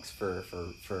bucks for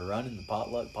running the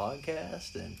Potluck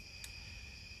Podcast, and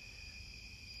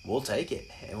we'll take it,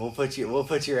 and we'll put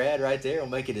your ad right there.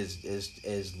 We'll make it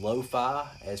as lo-fi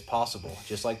as possible,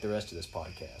 just like the rest of this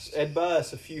podcast. And buy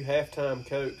us a few halftime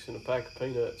Cokes and a pack of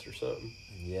peanuts or something.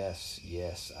 Yes.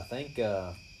 I think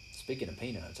speaking of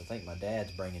peanuts, I think my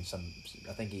dad's bringing some.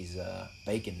 I think he's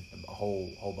baking a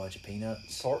whole bunch of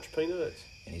peanuts, parched peanuts,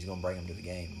 and he's gonna bring them to the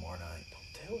game tomorrow night.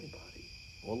 Don't tell anybody.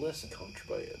 Well, listen,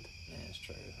 contraband. Yeah, that's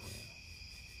true.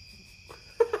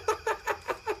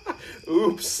 Yeah.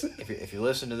 Oops. If you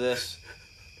listen to this,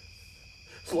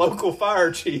 local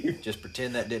fire chief, just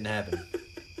pretend that didn't happen.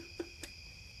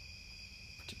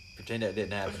 Pretend that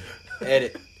didn't happen.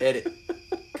 Edit.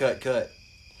 Cut.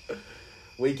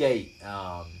 Week 8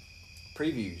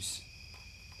 previews.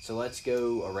 So let's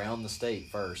go around the state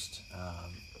first.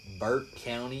 Burke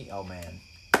County. Oh man,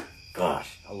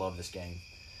 gosh, I love this game.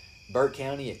 Burke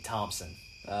County at Thompson.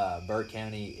 Burke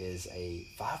County is a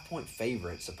 5-point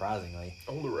favorite, surprisingly.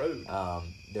 On the road.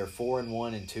 They're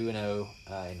 4-1 and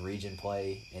 2-0 in region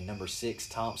play, and number 6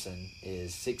 Thompson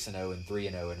is 6-0 and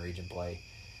 3-0 in region play.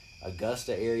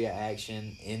 Augusta area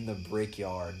action in the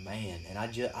Brickyard, man. And I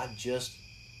just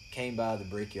came by the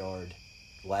Brickyard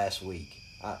last week.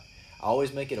 I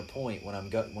always make it a point when I'm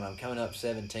coming up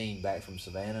 17 back from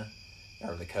Savannah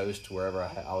or the coast, wherever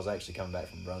I was actually coming back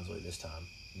from Brunswick this time,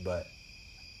 but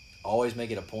always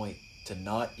make it a point to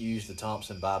not use the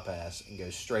Thompson bypass and go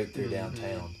straight through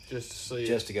downtown just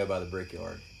to go by the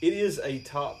Brickyard. It is a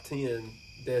top 10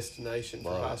 destination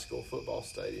for high school football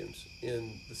stadiums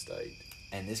in the state.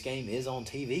 And this game is on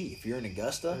TV. If you're in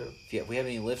Augusta, if we have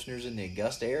any listeners in the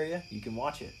Augusta area, you can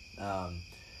watch it.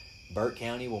 Burke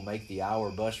County will make the hour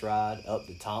bus ride up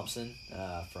to Thompson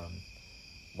from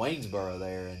Waynesboro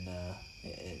there and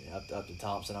up to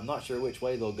Thompson. I'm not sure which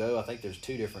way they'll go. I think there's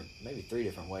 3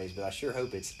 different ways, but I sure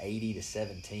hope it's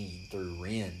 80-17 through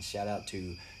Wren's. Shout out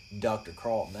to Dr.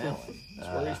 Carlton Allen. That's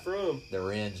where he's from. The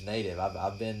Wren's native.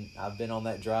 I've been on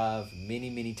that drive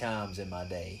many times in my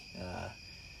day.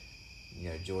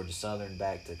 Georgia Southern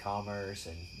back to Commerce,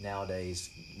 and nowadays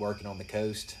working on the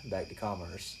coast back to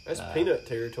Commerce. That's peanut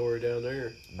territory down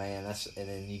there. Man, and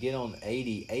then you get on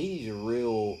 80. 80's a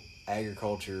real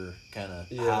agriculture kind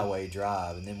of Yeah. highway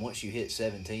drive, and then once you hit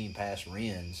 17 past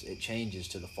Rennes, it changes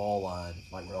to the fall line,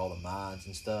 like where all the mines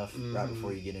and stuff, right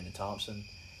before you get into Thompson.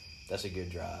 That's a good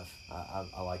drive.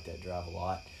 I like that drive a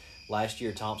lot. Last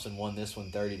year, Thompson won this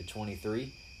one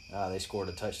 30-23. They scored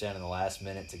a touchdown in the last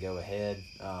minute to go ahead.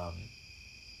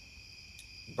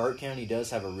 Burke County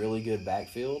does have a really good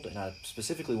backfield, and I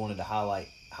specifically wanted to highlight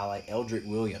Eldrick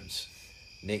Williams,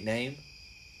 nickname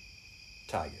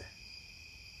Tiger.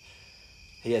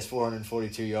 He has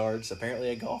 442 yards.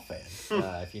 Apparently, a golf fan.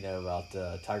 If you know about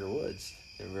Tiger Woods,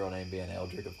 the real name being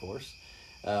Eldrick, of course.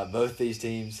 Both these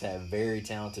teams have very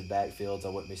talented backfields. I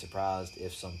wouldn't be surprised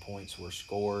if some points were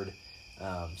scored.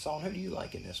 Son, who do you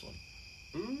like in this one?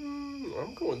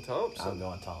 I'm going Thompson. I'm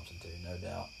going Thompson too, no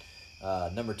doubt.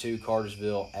 Number 2,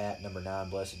 Cartersville at number 9,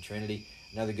 Blessed Trinity.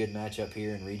 Another good matchup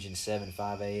here in Region 7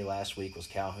 5A. Last week was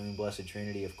Calhoun Blessed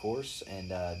Trinity, of course, and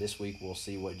this week we'll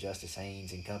see what Justice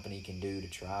Haynes and company can do to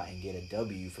try and get a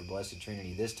W for Blessed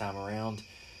Trinity this time around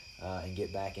and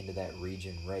get back into that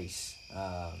region race.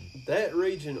 That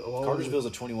region along Cartersville's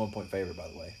a 21-point favorite, by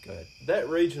the way. Go ahead. That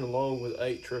region along with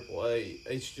 8 AAA,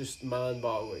 it's just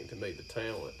mind-boggling to me, the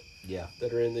talent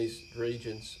that are in these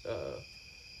regions.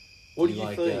 What do you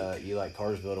think? You like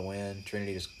Cartersville to win,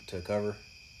 Trinity to cover?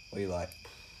 What do you like?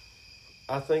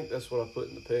 I think that's what I put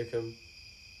in the pick'em.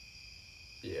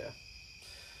 Yeah.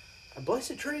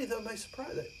 Blessed Trinity, though, may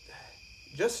surprise that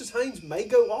Justice Haynes may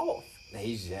go off.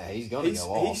 He's going to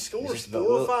go off. He scores 4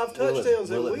 or 5 touchdowns.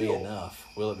 Will it be enough?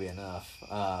 Will it be enough?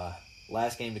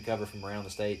 Last game to cover from around the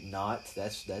state, not.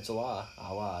 That's a lie.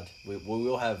 I lied. We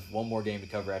will have one more game to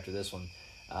cover after this one.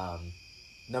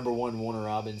 Number 1, Warner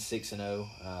Robins, 6-0,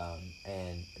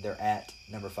 and they're at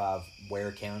number 5,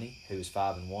 Ware County, who's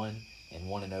 5-1 and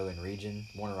 1-0 in region.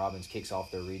 Warner Robins kicks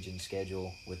off their region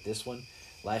schedule with this one.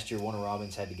 Last year, Warner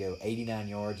Robins had to go 89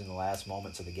 yards in the last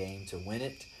moments of the game to win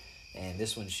it, and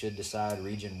this one should decide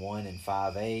Region 1 and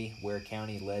 5A. Ware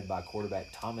County, led by quarterback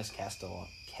Thomas Castellanos.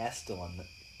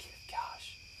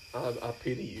 I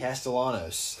pity you.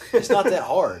 Castellanos. It's not that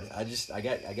hard. I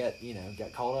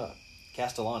got caught up.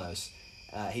 Castellanos.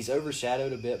 He's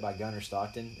overshadowed a bit by Gunner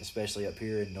Stockton, especially up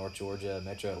here in North Georgia,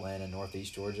 Metro Atlanta,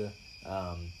 Northeast Georgia.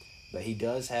 But he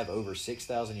does have over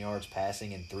 6,000 yards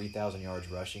passing and 3,000 yards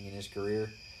rushing in his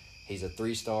career. He's a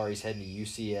 3-star. He's heading to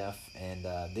UCF. And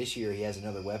this year he has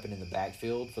another weapon in the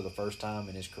backfield for the first time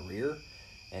in his career,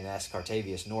 and that's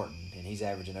Cartavius Norton. And he's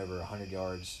averaging over 100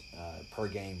 yards per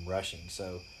game rushing.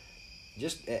 So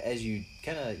just as you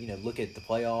kind of look at the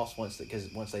playoffs once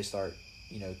they start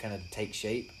kind of take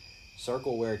shape,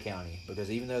 circle Ware County, because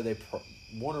even though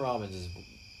Warner Robins is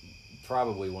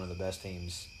probably one of the best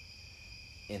teams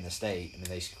in the state. I mean,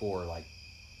 they score like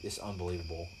it's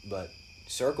unbelievable. But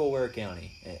circle Ware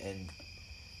County, and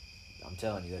I'm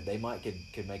telling you that they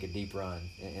could make a deep run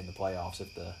in the playoffs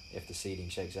if the seeding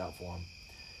shakes out for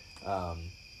them.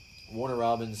 Warner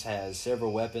Robins has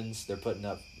several weapons. They're putting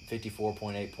up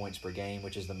 54.8 points per game,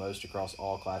 which is the most across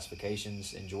all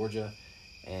classifications in Georgia.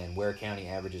 And Ware County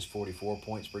averages 44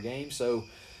 points per game. So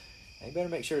they better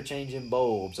make sure to change them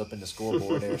bulbs up in the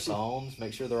scoreboard there, Songs.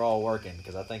 Make sure they're all working,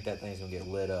 because I think that thing's going to get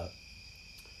lit up.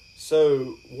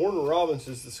 So Warner Robins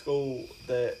is the school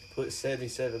that put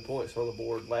 77 points on the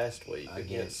board last week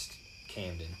against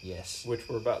Camden, yes. Which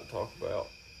we're about to talk about.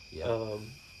 Yeah.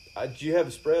 Do you have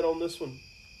a spread on this one?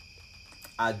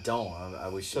 I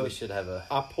don't. We should have a...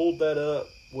 I pulled that up.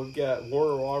 We've got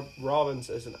Warner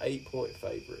Robins as an 8-point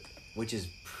favorite. Which is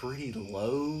pretty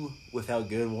low with how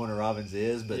good Warner Robins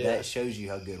is, but that shows you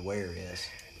how good Ware is.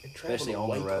 Especially on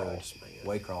the road.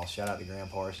 Waycross. Shout out to Graham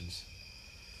Parsons.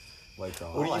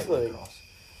 Waycross. What do you think?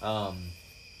 Waycross.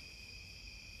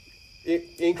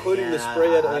 Including the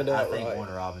spread and outright. I think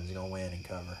Warner Robins is going to win and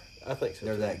cover. I think so.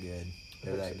 They're that good.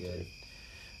 They're that good.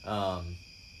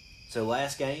 So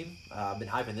last game, I've been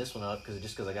hyping this one up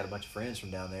because I got a bunch of friends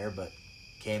from down there, but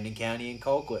Camden County and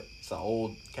Colquitt. It's an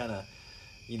old kind of,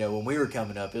 when we were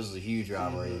coming up, this was a huge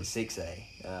rivalry in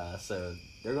 6A. So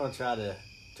they're going to try to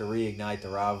reignite the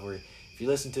rivalry. If you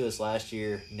listened to us last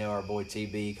year, our boy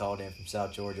TB called in from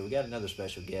South Georgia. We got another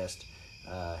special guest.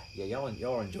 Y'all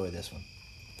enjoy this one.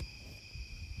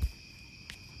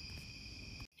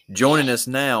 Joining us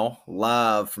now,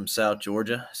 live from South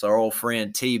Georgia, it's our old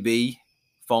friend TB,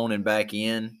 phoning back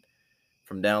in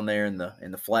from down there in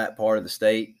the flat part of the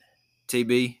state.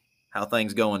 TB, how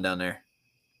things going down there?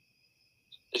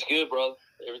 It's good, brother.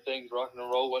 Everything's rocking and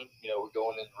rolling. We're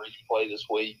going into region play this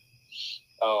week.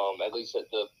 At least at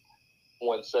the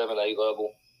won 7A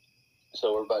level.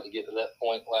 So we're about to get to that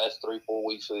point last 3-4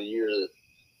 weeks of the year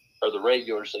or the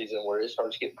regular season where it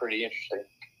starts getting pretty interesting.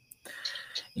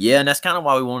 Yeah, and that's kind of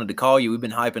why we wanted to call you. We've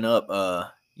been hyping up,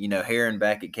 Heron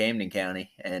back at Camden County,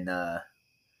 and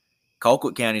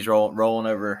Colquitt County's rolling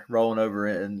over,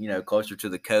 and closer to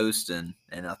the coast, and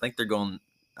I think they're going.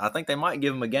 I think they might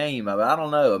give them a game. I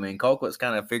don't know. I mean, Colquitt's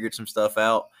kind of figured some stuff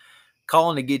out.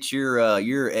 Calling to get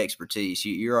your expertise.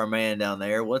 You're our man down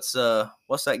there. What's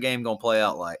that game gonna play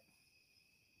out like?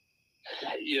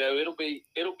 It'll be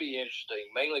interesting,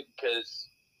 mainly because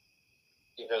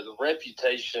the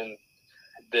reputation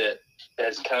that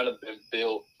has kind of been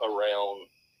built around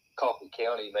Colquitt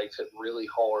County makes it really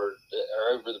hard,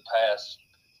 or over the past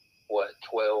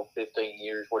 12, 15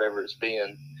 years, whatever it's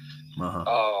been.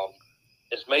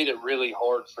 It's made it really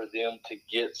hard for them to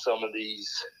get some of these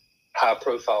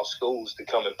high-profile schools to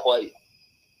come and play.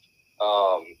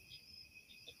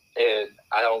 And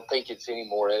I don't think it's any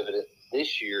more evident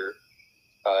this year.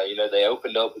 They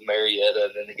opened up with Marietta,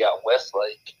 and then they got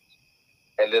Westlake,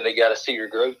 and then they got a Cedar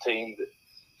Grove team that,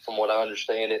 from what I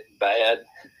understand, it's bad.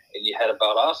 And you had a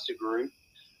Valdosta group,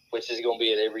 which is going to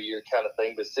be an every year kind of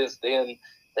thing. But since then,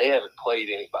 they haven't played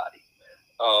anybody.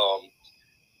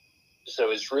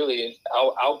 So it's really –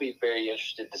 I'll be very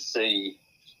interested to see,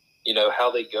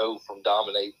 how they go from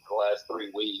dominating the last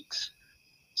 3 weeks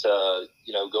to,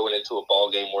 going into a ball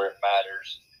game where it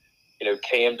matters.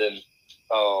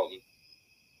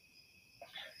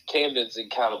 Camden's in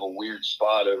kind of a weird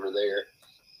spot over there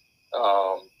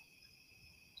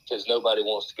because nobody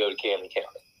wants to go to Camden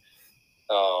County.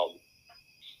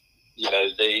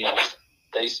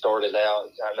 They started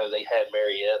out – I know they had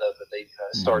Marietta, but they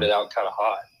started out kind of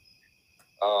hot.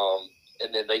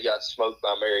 And then they got smoked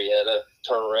by Marietta,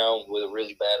 turned around with a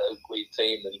really bad Oakley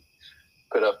team and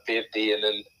put up 50. And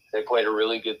then they played a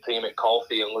really good team at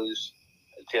Coffee and lose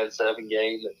a 10-7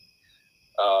 game. And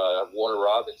Warner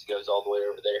Robins goes all the way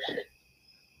over there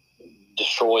and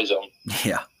destroys them.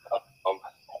 Yeah.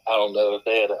 I don't know if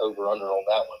they had an over-under on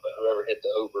that one, but whoever hit the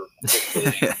over.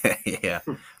 Yeah.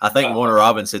 I think Warner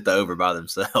Robins hit the over by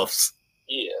themselves.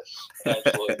 Yes,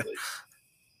 absolutely.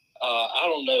 I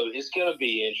don't know. It's going to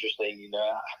be interesting,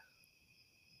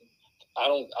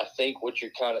 I think what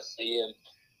you're kind of seeing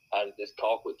out of this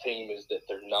Colquitt team is that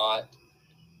they're not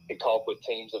the Colquitt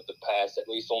teams of the past, at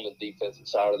least on the defensive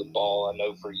side of the ball. I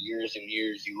know for years and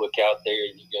years you look out there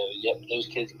and you go, yep, those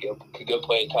kids could go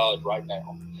play in college right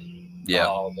now. Yeah.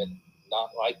 And not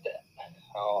like that.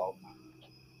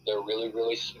 They're really,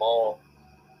 really small,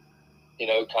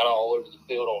 kind of all over the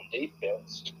field on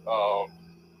defense.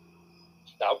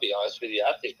 I'll be honest with you,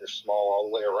 I think they're small all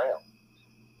the way around.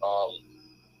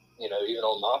 Even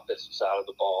on the offensive side of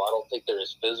the ball, I don't think they're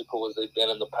as physical as they've been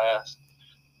in the past,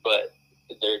 but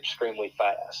they're extremely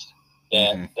fast.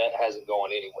 That hasn't gone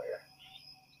anywhere.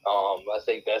 I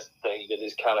think that's the thing that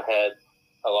has kind of had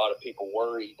a lot of people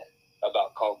worried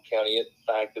about Colquitt County, and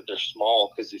the fact that they're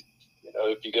small, because if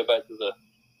you go back to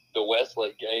the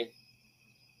Westlake game,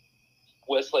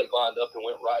 Westlake lined up and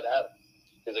went right at them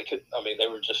because they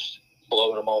were just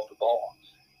blowing them off the ball.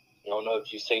 I don't know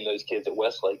if you've seen those kids at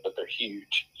Westlake, but they're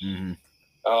huge. Mm-hmm.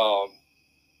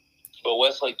 But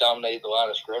Westlake dominated the line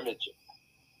of scrimmage.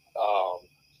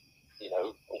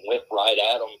 Went right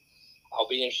at them. I'll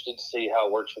be interested to see how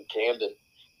it works with Camden,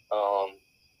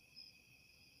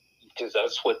 because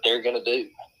that's what they're going to do.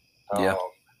 Yeah.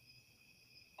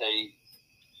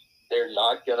 They're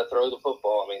not going to throw the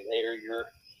football. They're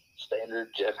your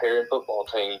standard Jeff Herron football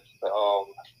team.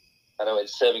 I know in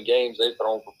 7 games they've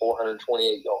thrown for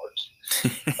 428 yards.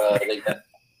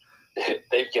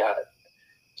 They've got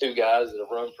 2 guys that have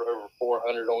run for over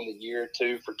 400 on the year,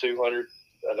 2 for 200,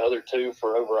 another 2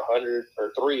 for over 100,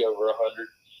 or 3 over 100.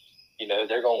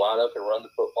 They're going to line up and run the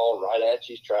football right at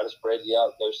you, try to spread you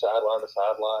out, go sideline to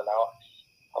sideline.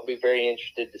 I'll be very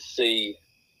interested to see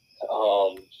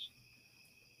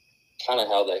kind of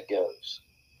how that goes.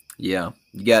 Yeah,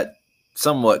 you got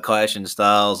somewhat clashing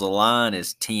styles. The line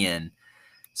is 10,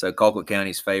 so Colquitt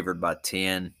County's favored by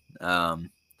 10.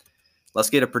 Let's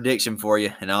get a prediction for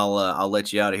you, and I'll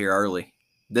let you out of here early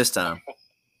this time.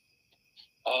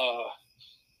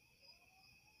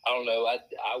 I don't know. I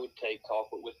would take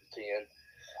Colquitt with the 10.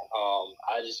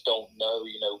 I just don't know.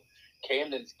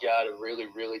 Camden's got a really,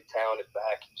 really talented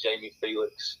back, Jamie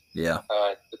Felix. Yeah.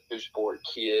 The two-sport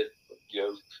kid,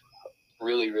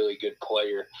 really, really good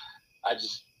player. I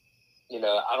just,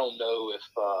 I don't know if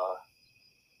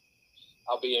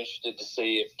I'll be interested to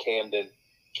see if Camden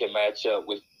can match up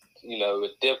with, a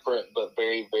different but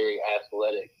very, very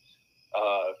athletic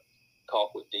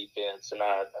Colquitt defense. And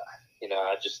I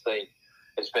just think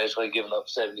especially giving up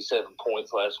 77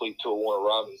 points last week to a Warner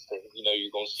Robins team.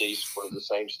 You're going to see sort of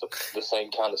the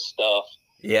same kind of stuff.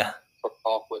 Yeah. From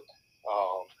Colquitt.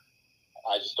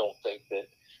 I just don't think that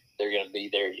they're going to be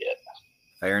there yet.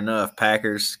 Fair enough.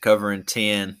 Packers covering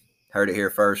 10. Heard it here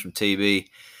first from TB.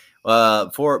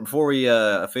 Before we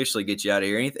officially get you out of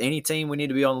here, any team we need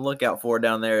to be on the lookout for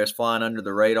down there is flying under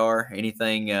the radar?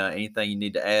 Anything you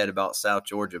need to add about South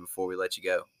Georgia before we let you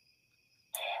go?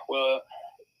 Well,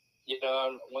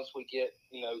 once we get,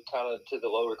 kind of to the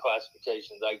lower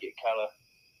classifications, I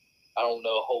don't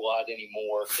know a whole lot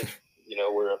anymore.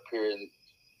 We're up here in,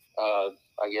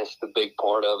 I guess, the big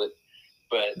part of it.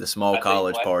 But the small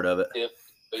college part of it.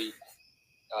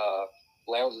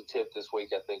 Lowndes and Tiff this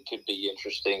week, I think, could be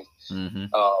interesting. Mm-hmm.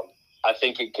 I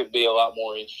think it could be a lot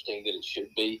more interesting than it should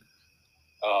be.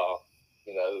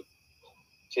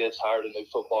 Tiff's hired a new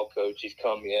football coach. He's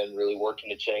come in really working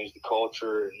to change the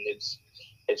culture, and it's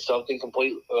something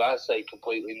completely. Well, I say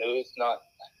completely new. It's not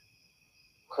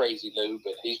crazy new,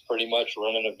 but he's pretty much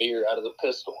running a beer out of the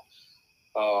pistol.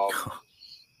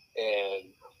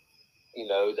 And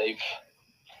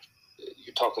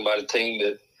you're talking about a team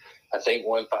that I think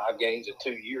won 5 games in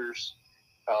 2 years,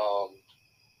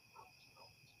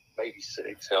 maybe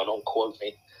 6. Now, don't quote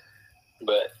me,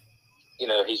 but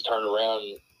he's turned around.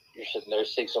 And you're sitting there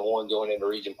 6-1 going into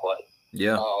region play.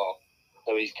 Yeah. So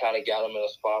he's kind of got them in a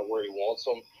spot where he wants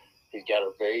them. He's got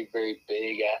a very, very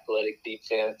big athletic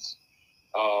defense.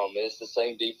 It's the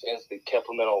same defense that kept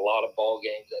them in a lot of ball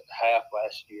games at the half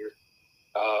last year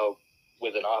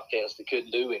with an offense that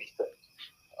couldn't do anything.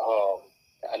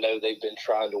 I know they've been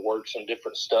trying to work some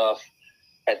different stuff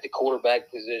at the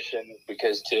quarterback position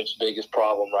because Tiff's biggest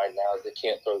problem right now is they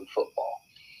can't throw the football.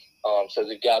 So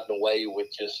they've gotten away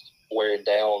with just wearing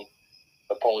down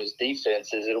opponents'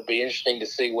 defenses. It'll be interesting to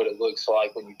see what it looks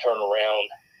like when you turn around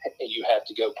and you have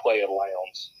to go play at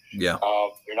Lowndes. Yeah.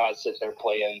 You're not sitting there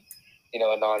playing,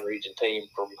 a non-region team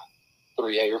from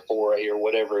 3A or 4A or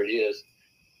whatever it is.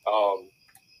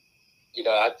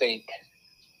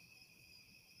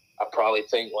 I probably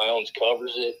think Lowndes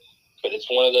covers it, but it's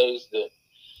one of those that,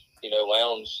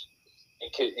 Lowndes,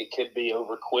 it could be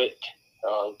over quick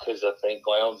because I think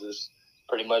Lowndes is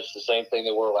pretty much the same thing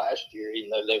they were last year,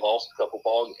 even though they've lost a couple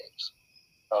ball games.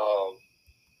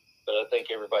 But I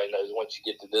think everybody knows once you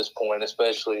get to this point,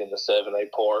 especially in the 7A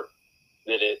part,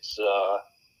 that it's a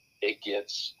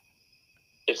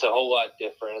whole lot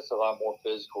different. It's a lot more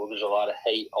physical. There's a lot of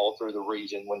hate all through the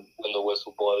region when the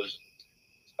whistle blows.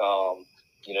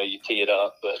 You tee it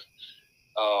up. But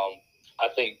I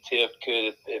think Tiff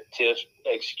could, if Tiff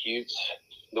executes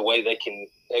the way they can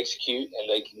execute and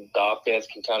the offense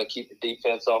can kind of keep the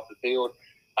defense off the field,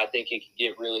 I think it could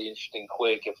get really interesting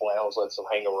quick if Lowndes lets them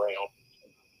hang around.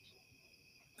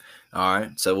 All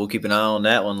right, so we'll keep an eye on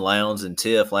that one. Lowndes and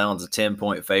Tiff. Lowndes a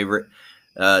 10-point favorite.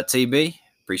 TB,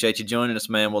 appreciate you joining us,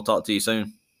 man. We'll talk to you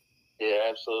soon. Yeah,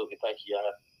 absolutely. Thank you,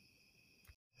 guys.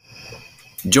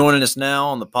 Joining us now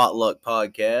on the Potluck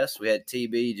Podcast, we had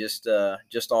TB just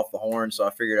off the horn, so I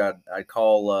figured I'd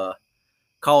call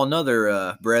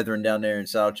another brethren down there in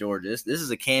South Georgia. This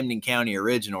is a Camden County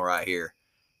original right here.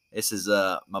 This is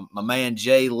my man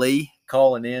Jay Lee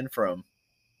calling in from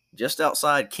just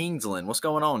outside Kingsland. What's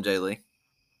going on, Jay Lee?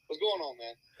 What's going on,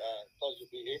 man? Pleasure to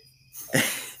be here.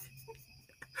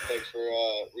 Thanks for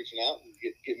reaching out and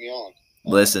get me on.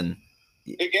 Listen.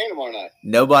 Big game tomorrow night.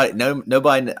 Nobody.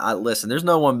 Listen, there's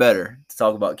no one better to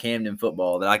talk about Camden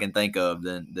football that I can think of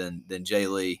than Jay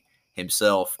Lee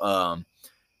himself.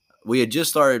 We had just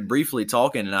started briefly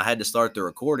talking, and I had to start the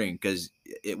recording because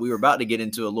we were about to get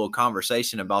into a little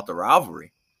conversation about the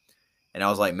rivalry, and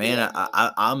I was like, man, yeah.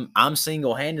 I'm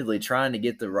single-handedly trying to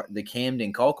get the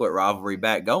Camden Colquitt rivalry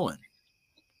back going.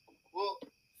 Well,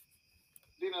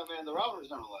 man, the rivalry's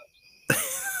never left.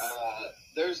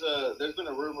 There's been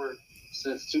a rumor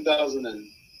since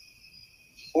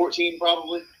 2014,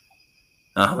 probably,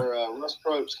 where Russ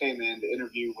Probst came in to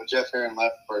interview when Jeff Herron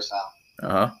left the first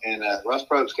time. And Russ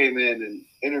Probst came in and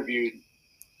interviewed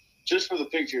just for the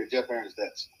picture of Jeff Herron's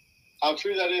desk. How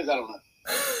true that is, I don't know.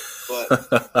 But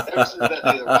ever since that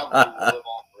day, the rivalry will live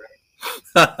on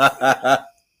forever.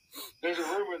 There's a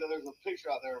rumor that there's a picture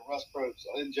out there of Russ Probst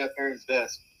in Jeff Herron's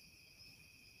desk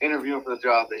interviewing for the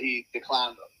job that he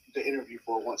declined the interview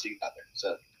for once he got there.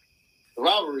 So the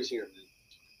rivalry's here, man.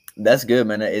 That's good,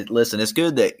 man. Listen, it's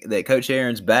good that Coach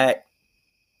Herron's back.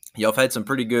 Y'all have had some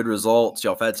pretty good results.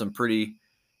 Y'all have had some pretty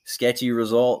sketchy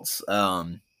results.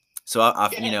 So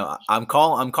I'm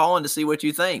calling to see what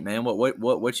you think, man.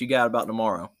 What you got about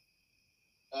tomorrow?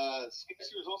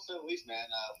 Sketchy results at least, man.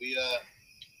 We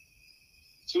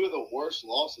two of the worst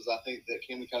losses I think that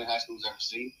Camden County High School has ever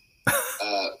seen.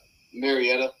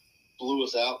 Marietta blew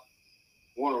us out.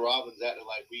 Warner Robins acted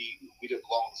like we didn't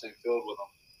belong on the same field with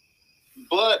them.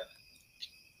 But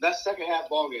that second half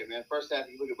ball game, man. First half,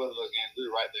 you look at both of those games, we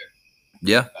were right there.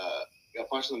 Yeah. Got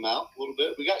punched in the mouth a little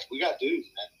bit. We got dudes,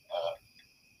 man.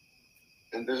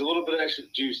 And there's a little bit of extra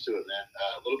juice to it, man.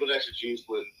 A little bit of extra juice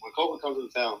when Colquitt comes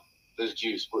into town. There's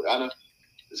juice. I know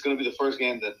it's going to be the first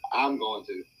game that I'm going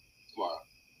to tomorrow.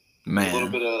 Man, a little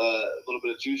bit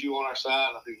of juju on our side.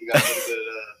 I think we got a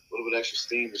little bit extra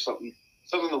steam or something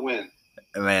to win.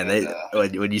 Man,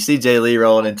 when you see Jay Lee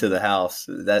rolling into the house,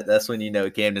 that's when you know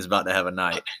Camden's about to have a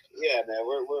night. Yeah, man.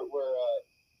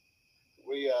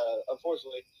 We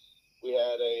unfortunately we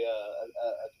had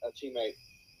a teammate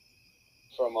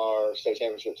from our state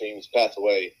championship teams pass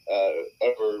away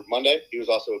over Monday. He was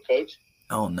also a coach.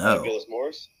 Oh no, Gillis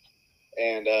Morris,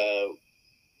 and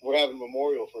we're having a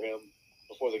memorial for him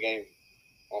before the game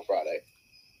on Friday.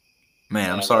 Man,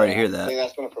 I'm sorry to hear that. I think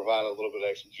that's going to provide a little bit of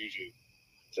extra juju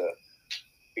to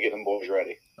get them boys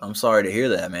ready. I'm sorry to hear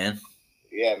that, man.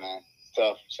 Yeah, man, it's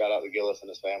tough. Shout out to Gillis and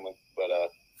his family, but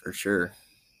for sure,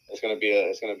 it's going to be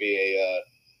a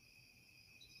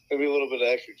little bit of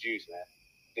extra juice, man.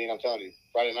 Dean, I'm telling you,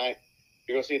 Friday night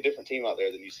you're going to see a different team out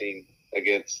there than you've seen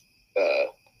against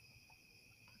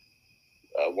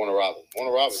Warner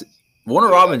Robins. Warner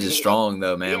Robins is strong,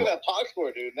 though, man. Look at that box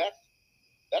score, dude.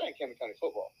 That ain't Camden County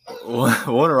football.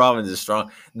 Warner Robins is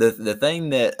strong. The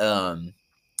thing that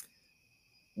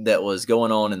that was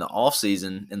going on in the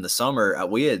offseason in the summer,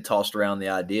 we had tossed around the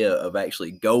idea of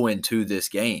actually going to this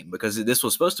game because this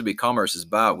was supposed to be Commerce's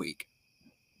bye week.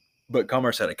 But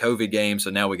Commerce had a COVID game,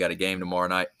 so now we got a game tomorrow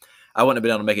night. I wouldn't have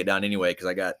been able to make it down anyway because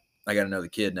I got another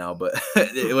kid now, but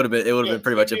it would have been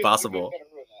pretty much impossible.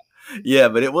 Yeah,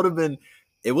 but it would have been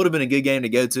a good game to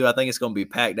go to. I think it's going to be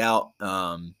packed out.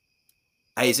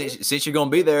 Hey, since you're going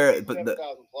to be there, but 7,000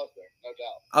 plus there, no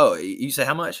doubt. Oh, you say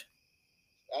how much?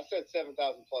 I said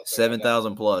 7,000 plus.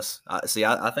 7,000 plus.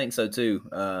 I think so too.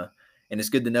 And it's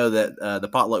good to know that the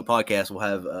Potluck Podcast will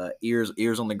have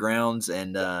ears on the grounds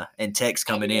and texts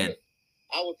coming in.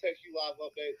 I will text you live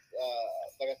updates.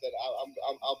 Like I said,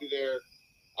 I'll be there.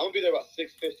 I'm gonna be there about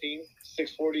 6:15,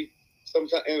 6:40,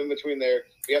 sometime in between there.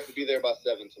 We have to be there by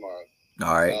 7 tomorrow.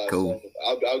 All right, cool. So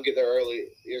I'll get there early.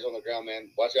 Ears on the ground, man.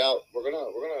 Watch out. We're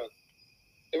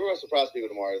gonna surprise people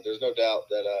tomorrow. There's no doubt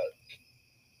that.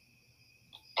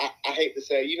 I hate to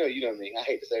say, you know me. I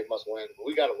hate to say must win, but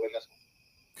we got to win this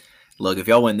one. Look, if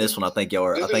y'all win this one, I think y'all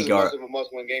are. This I think is y'all as are. much of a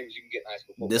must-win game as you can get in high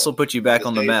school football. This will put you back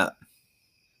on the map.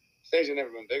 Stage has never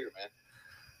been bigger, man.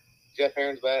 Jeff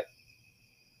Herron's back.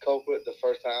 Colquitt, the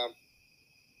first time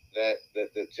that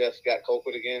Jeff's got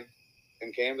Colquitt again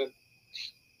in Camden.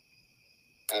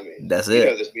 I mean, that's it.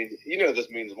 You know this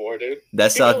means more, dude.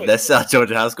 That's South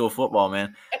Georgia high school football,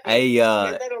 man. Hey, if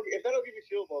that don't give you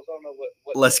field goals, I don't know what.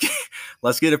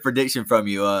 Let's get a prediction from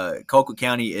you. Colquitt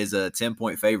County is a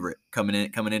 10-point favorite coming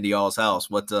into y'all's house.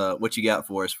 What you got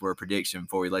for us for a prediction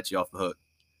before we let you off the hook?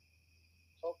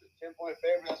 Colquitt 10-point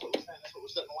favorite. That's what we're saying. That's what we're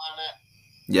setting the line at.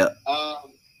 Yep.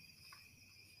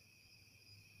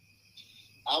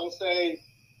 I will say,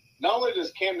 not only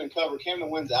does Camden cover, Camden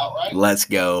wins outright. Let's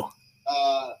go.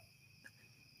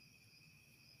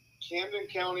 Camden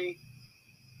County,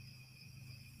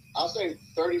 I'll say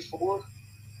 34.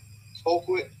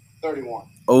 Colquitt 31.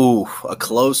 Oh, a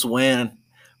close win.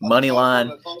 Money line.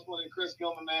 A close win. Chris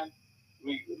Gilman, man.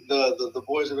 The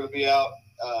boys are going to be out.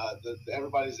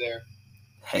 Everybody's there.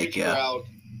 Heck yeah. Crowd.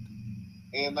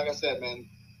 And like I said, man,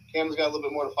 Camden's got a little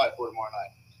bit more to fight for tomorrow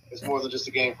night. It's more than just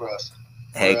a game for us.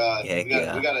 Heck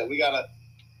yeah. We gotta.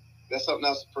 That's something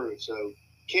else to prove. So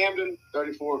Camden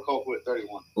 34, Colquitt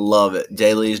 31. Love it.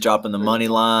 Jay Lee's dropping the money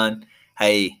line.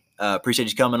 Hey, appreciate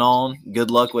you coming on.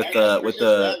 Good luck with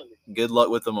good luck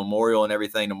with the memorial and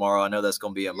everything tomorrow. I know that's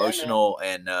going to be emotional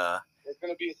and it's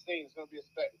going to be a scene. It's going to be a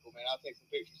spectacle, man. I'll take some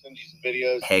pictures, send you some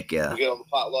videos. Heck yeah. We'll get on the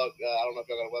Potluck. I don't know if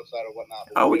y'all got a website or whatnot.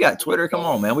 Oh, we got Twitter. Come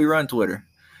on, man. We run Twitter.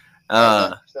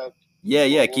 Yeah.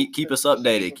 Keep us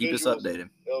updated. Keep us updated.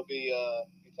 It'll be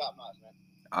top notch, man.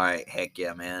 All right. Heck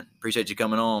yeah, man. Appreciate you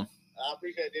coming on. I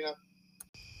appreciate it, Dino.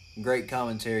 Great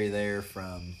commentary there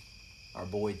from our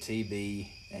boy TB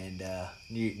and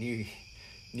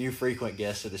new frequent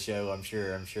guest of the show. I'm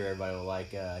sure everybody will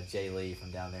like Jay Lee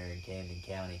from down there in Camden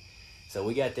County. So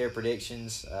we got their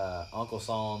predictions. Uncle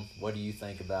Son, what do you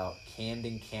think about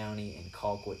Camden County and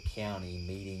Colquitt County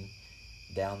meeting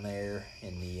down there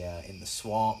in the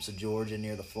swamps of Georgia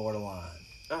near the Florida line?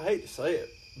 I hate to say it,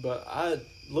 but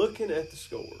looking at the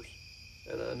scores,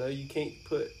 and I know you can't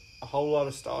put a whole lot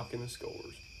of stock in the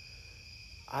scores,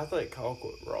 I think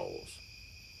Colquitt rolls.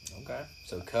 Okay.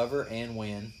 So cover and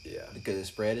win. Yeah. Because the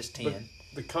spread is 10. But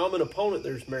the common opponent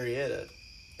there's Marietta,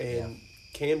 and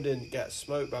Camden got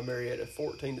smoked by Marietta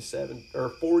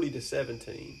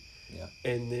 40-17. Yeah.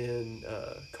 And then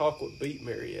Colquitt beat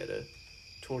Marietta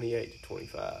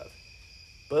 28-25.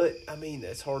 But I mean,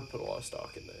 that's hard to put a lot of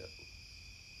stock in that.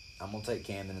 I'm gonna take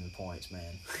Camden in the points,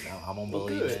 man. I'm gonna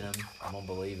believe in them. I'm gonna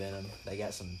believe in them. They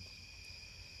got some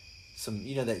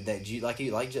that like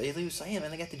he was saying,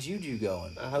 man. They got the juju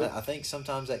going. I think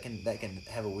sometimes that can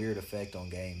have a weird effect on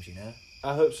games.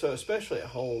 I hope so, especially at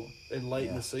home and late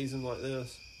in the season like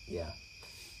this. Yeah.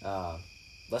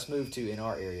 Let's move to in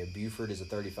our area. Buford is a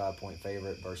 35-point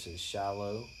favorite versus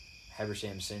Shiloh.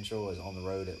 Habersham Central is on the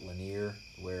road at Lanier,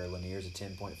 where Lanier is a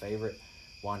 10-point favorite.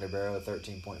 Wanderbarrow, a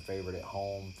 13-point favorite at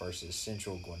home versus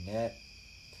Central Gwinnett.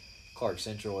 Clark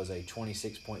Central is a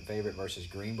 26-point favorite versus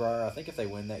Greenbrier. I think if they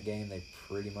win that game, they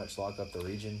pretty much lock up the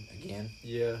region again.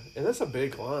 Yeah, and that's a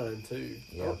big line, too.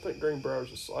 Yeah. I don't think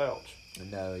Greenbrier's a slouch.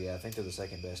 No, I think they're the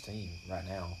second best team right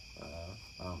now.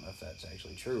 I don't know if that's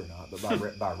actually true or not,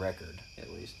 but by record,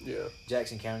 at least. Yeah.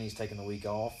 Jackson County is taking the week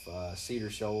off.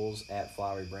 Cedar Shoals at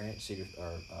Flowery Branch.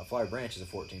 Flowery Branch is a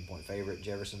 14-point favorite.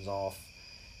 Jefferson's off.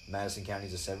 Madison County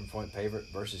is a 7-point favorite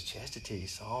versus Chestatee.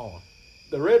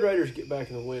 The Red Raiders get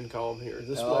back in the win column here.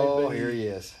 Here he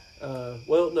is.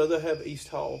 Well, no, they'll have East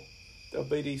Hall. They'll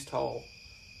beat East Hall.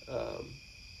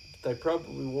 They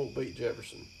probably won't beat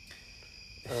Jefferson.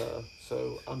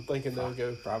 So I'm thinking they'll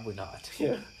go. Probably not.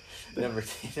 Yeah. Number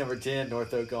 10,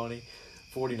 North Oconee,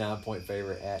 49-point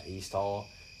favorite at East Hall.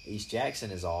 East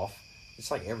Jackson is off.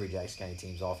 It's like every Jackson County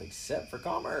team's off except for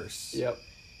Commerce. Yep.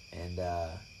 And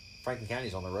Franklin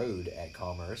County's on the road at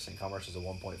Commerce, and Commerce is a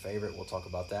 1-point favorite. We'll talk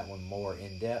about that one more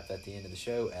in depth at the end of the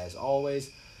show. As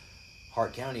always,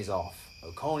 Hart County's off.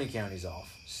 Oconee County's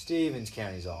off. Stevens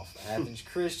County's off. Athens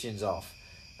Christian's off.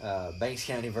 Banks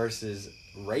County versus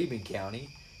Rabun County.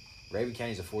 Rabun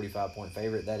County's a 45-point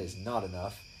favorite. That is not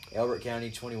enough. Elbert County,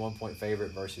 21-point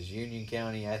favorite versus Union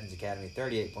County. Athens Academy,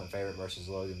 38-point favorite versus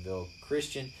Loganville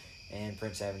Christian. And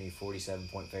Prince Avenue,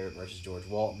 47-point favorite versus George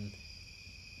Walton.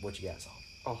 What you got, Saul?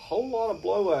 A whole lot of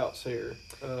blowouts here.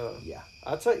 Yeah.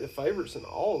 I'd take the favorites in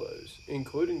all those,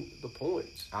 including the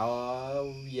points.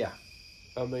 Yeah.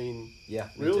 I mean, yeah,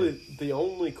 really, the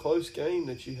only close game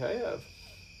that you have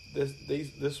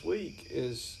this week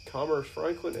is Commerce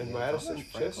Franklin and Madison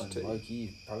Chestatee.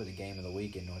 Low-key, probably the game of the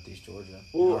week in Northeast Georgia.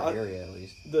 Well, in our area, at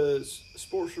least. The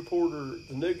sports reporter,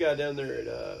 the new guy down there at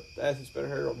the Athens Better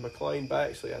Herald, McLean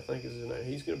Baxley, I think is his name.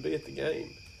 He's going to be at the game.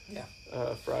 Yeah.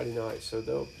 Friday night, so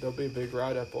there'll be a big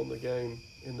write-up on the game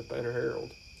in the Banner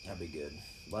Herald. That'd be good.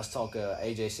 Let's talk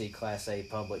AJC Class A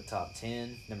Public Top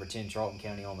 10. Number 10, Charlton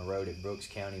County on the road at Brooks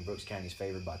County. Brooks County is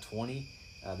favored by 20.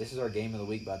 This is our game of the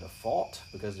week by default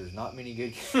because there's not many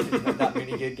good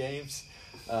games.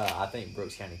 I think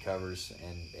Brooks County covers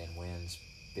and wins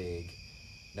big.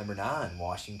 Number 9,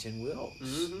 Washington Wilkes.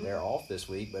 Mm-hmm. They're off this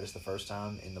week, but it's the first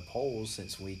time in the polls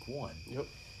since week 1. Yep.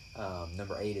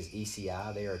 Number 8 is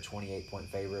ECI. They are a 28-point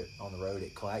favorite on the road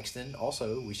at Claxton.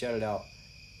 Also, we shouted out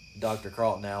Dr.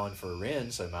 Carlton Allen for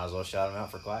Wren, so might as well shout him out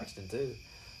for Claxton too.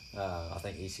 I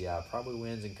think ECI probably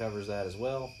wins and covers that as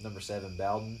well. Number 7,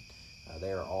 Bowden.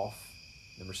 They are off.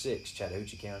 Number 6,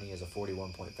 Chattahoochee County is a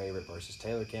 41-point favorite versus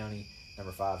Taylor County.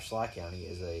 Number 5, Schley County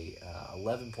is a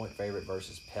 11-point favorite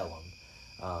versus Pelham.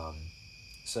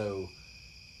 So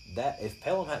that if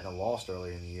Pelham hadn't have lost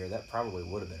earlier in the year, that probably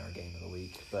would have been our game of the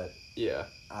week. But yeah,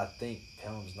 I think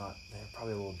Pelham's not. They're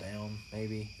probably a little down,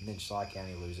 maybe. And then Schley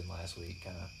County losing last week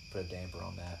kind of put a damper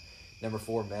on that. Number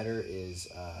 4, Metter is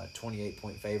a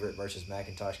 28-point favorite versus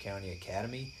McIntosh County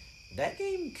Academy. That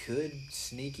game could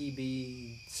sneaky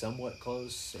be somewhat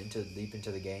close deep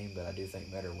into the game, but I do think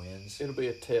Metter wins. It'll be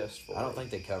a test for I don't think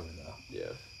they cover, though.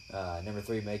 Yeah. Number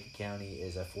 3, Macon County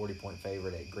is a 40-point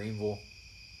favorite at Greenville.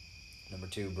 Number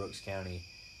 2, Brooks County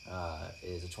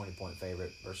is a 20-point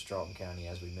favorite versus Charlton County,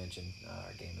 as we mentioned,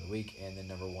 our game of the week. And then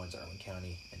number 1 is Irwin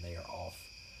County, and they are off.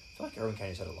 I feel like Irwin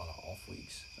County's had a lot of off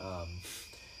weeks.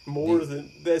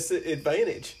 That's the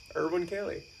advantage. Irwin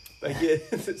County. They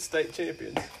get state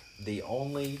champions. The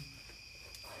only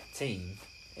team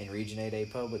in Region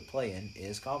 8A public playing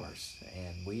is Commerce,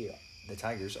 and the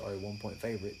Tigers, are a 1-point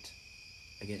favorite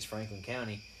against Franklin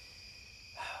County.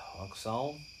 Uncle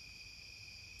Son,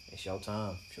 it's your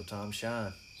time. It's your time to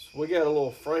shine. So we got a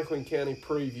little Franklin County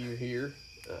preview here.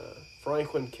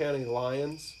 Franklin County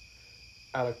Lions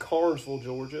out of Carnesville,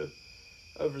 Georgia.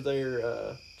 Over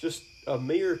there, just a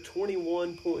mere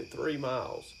 21.3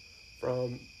 miles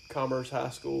from Commerce High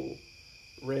School.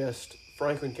 Rest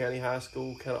Franklin County High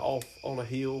School, kind of off on a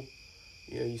hill,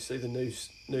 You see the new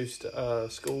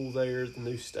school there, the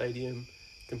new stadium,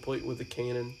 complete with the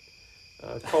cannon.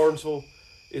 Carnesville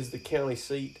is the county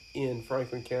seat in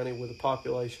Franklin County with a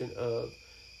population of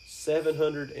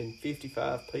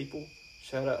 755 people.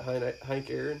 Shout out Hank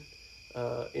Aaron.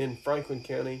 In Franklin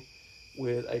County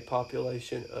with a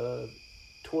population of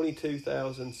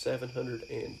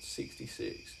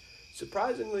 22,766.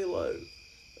 Surprisingly low.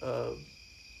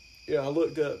 I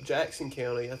looked up Jackson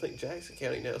County. I think Jackson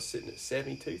County now is sitting at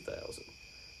 72,000.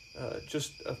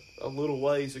 Just a little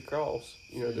ways across.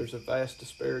 There's a vast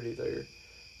disparity there.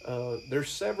 There's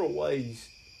several ways.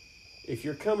 If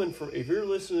you're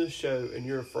listening to the show and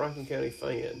you're a Franklin County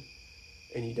fan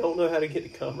and you don't know how to get to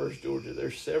Commerce, Georgia,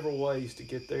 there's several ways to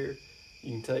get there.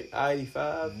 You can take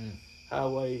I-85,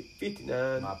 Highway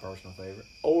 59. My personal favorite.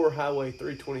 Or Highway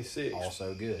 326.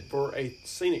 Also good. For a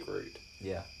scenic route.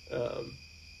 Yeah.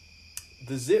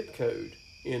 The zip code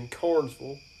in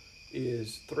Carnesville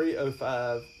is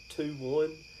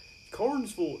 30521.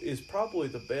 Carnesville is probably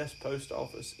the best post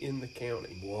office in the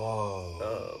county.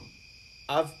 Whoa.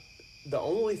 The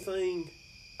only thing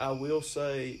I will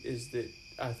say is that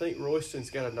I think Royston's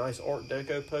got a nice Art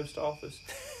Deco post office,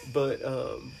 but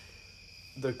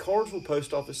the Carnesville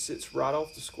post office sits right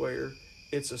off the square.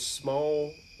 It's a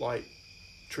small,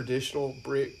 traditional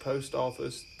brick post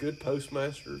office. Good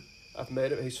postmaster. I've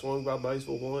met him. He swung by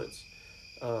Maysville once.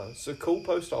 So cool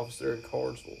post office there in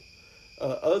Carnesville.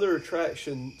 Other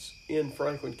attractions in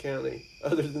Franklin County,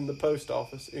 other than the post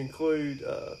office, include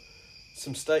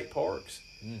some state parks.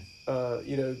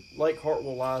 Lake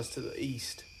Hartwell lies to the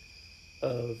east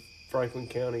of Franklin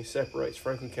County, separates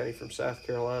Franklin County from South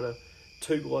Carolina.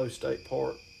 Tugelo State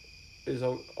Park is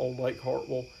on Lake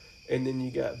Hartwell. And then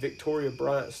you got Victoria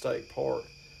Bryant State Park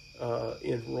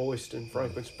in Royston,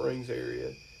 Franklin Springs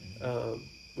area,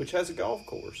 which has a golf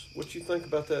course. What you think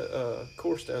about that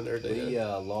course down there, Dan? We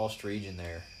lost region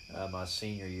there my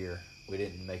senior year. We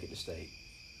didn't make it to state.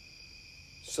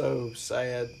 So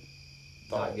sad.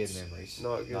 Not good memories.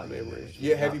 Not good memories.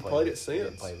 Yeah, have you played it since? We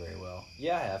didn't play very well.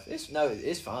 Yeah, I have. It's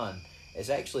fun. It's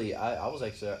actually, I was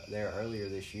actually there earlier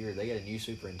this year. They got a new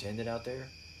superintendent out there.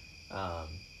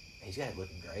 He's got it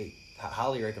looking great.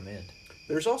 Highly recommend.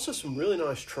 There's also some really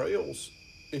nice trails.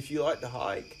 If you like to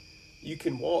hike, you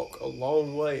can walk a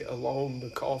long way along the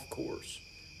golf course,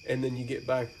 and then you get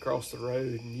back across the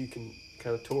road, and you can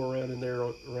kind of tour around in there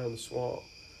around the swamp.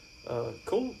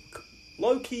 Cool,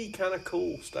 low-key, kind of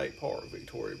cool state park,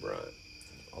 Victoria Bryant.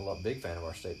 I'm a big fan of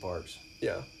our state parks.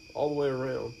 Yeah, all the way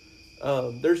around.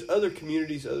 There's other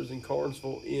communities other than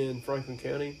Carnesville in Franklin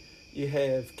County. You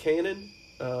have Cannon.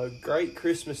 Great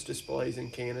Christmas displays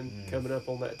in Cannon coming up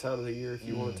on that time of the year if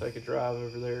you want to take a drive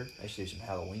over there. They should do some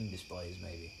Halloween displays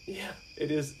maybe. Yeah,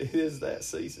 it is that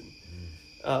season.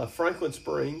 Franklin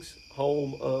Springs,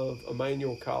 home of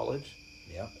Emmanuel College.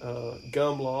 Yeah.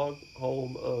 Gumlog,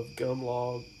 home of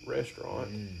Gumlog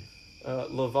Restaurant.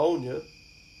 Livonia,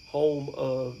 home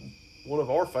of one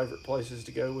of our favorite places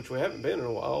to go, which we haven't been in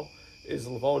a while, is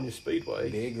Livonia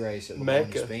Speedway. Big race at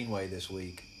Livonia Speedway this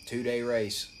week. 2-day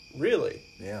race. Really?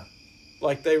 Yeah.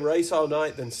 Like they race all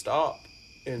night, then stop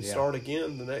and start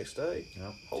again the next day.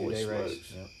 Yep. Holy 2-day smokes.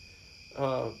 race.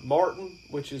 Yep. Martin,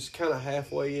 which is kind of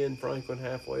halfway in Franklin,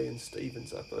 halfway in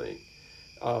Stevens, I think.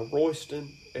 Royston,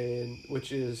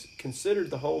 which is considered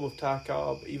the home of Ty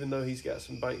Cobb, even though he's got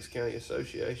some Banks County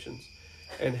associations,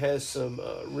 and has some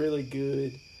really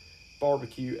good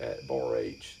barbecue at Bar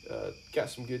H. Got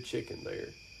some good chicken there.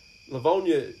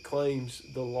 Livonia claims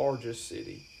the largest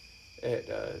city at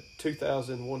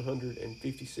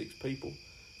 2,156 people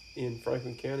in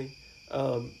Franklin County.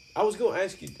 I was going to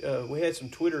ask you, we had some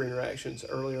Twitter interactions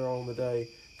earlier on in the day.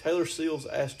 Taylor Seals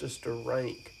asked us to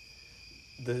rank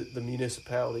the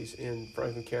municipalities in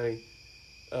Franklin County.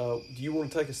 Do you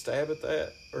want to take a stab at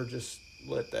that or just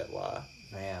let that lie?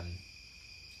 Man,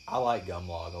 I like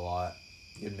Gumlog a lot.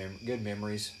 Good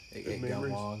memories at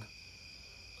Gumlog.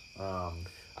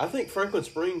 I think Franklin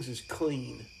Springs is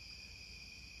clean.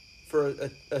 For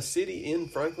a city in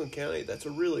Franklin County, that's a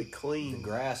really clean. The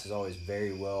grass is always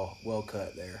very well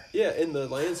cut there. Yeah, and the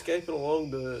landscaping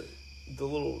along the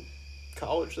little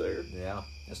college there. Yeah,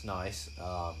 that's nice.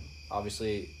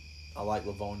 Obviously, I like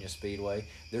Livonia Speedway.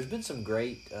 There's been some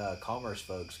great commerce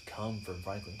folks come from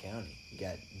Franklin County. You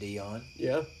got Dion.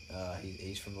 Yeah.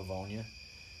 He's from Livonia.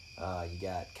 You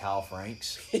got Kyle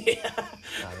Franks. Yeah.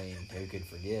 I mean, who could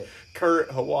forget?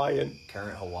 Current Hawaiian.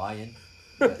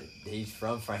 He's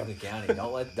from Franklin County.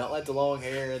 Don't let the long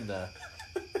hair and the.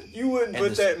 You wouldn't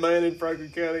put that man in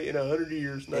Franklin County in 100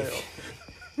 years now.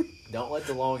 Don't let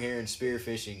the long hair and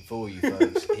spearfishing fool you,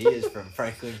 folks. He is from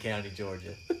Franklin County,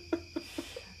 Georgia.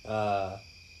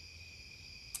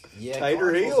 Yeah,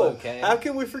 Tater Hill. Okay. How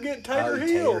can we forget Tater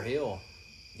Hill? Tater Hill.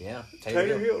 Yeah,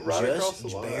 Tater Hill, right across the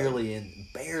line.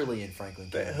 barely in Franklin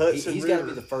County. Hudson He's got to River.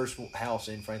 be the first house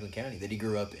in Franklin County that he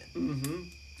grew up in.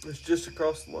 Mm-hmm. It's just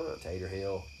across the line. Tater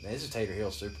Hill. Man, this is Tater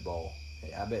Hill Super Bowl.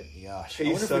 Hey, I bet. Gosh, I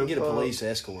He's wonder if so we can get a pumped. police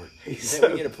escort. You He's think we so-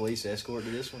 can get a police escort to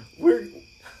this one?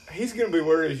 He's going to be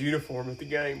wearing his uniform at the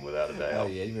game without a doubt. Oh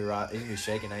yeah, he's gonna be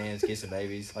shaking hands, kissing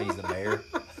babies like he's the mayor.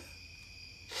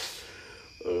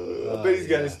 I bet he's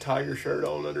got his Tiger shirt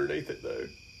on underneath it though.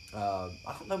 I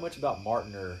don't know much about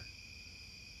Martin or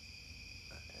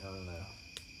I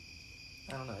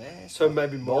don't know. So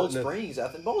maybe Bold Martin. Springs. I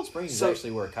think Bold Springs is So-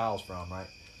 actually where Kyle's from, right?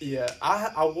 Yeah,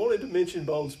 I wanted to mention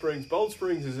Bold Springs. Bold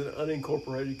Springs is an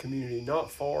unincorporated community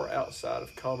not far outside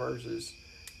of Commerce's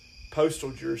postal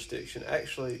jurisdiction.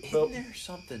 Actually, Isn't there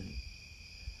something?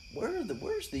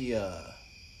 Where's the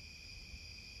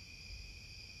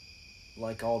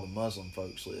like all the Muslim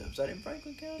folks live? Is that in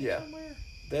Franklin County somewhere?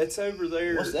 that's over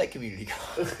there. What's that community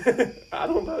called? I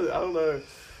don't know.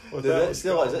 What Is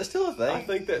that one's still called. a thing? I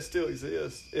think that still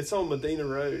exists. It's on Medina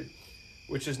Road,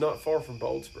 which is not far from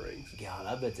Bold Springs. God,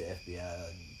 I bet the FBI,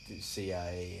 the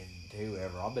CIA, and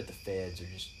whoever, I bet the feds are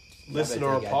just Listen to I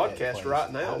our bet they got that podcast place-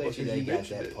 right now I bet you because they you got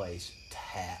mentioned that it. place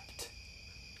tapped.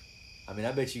 I mean,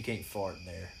 I bet you can't fart in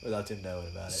there without them knowing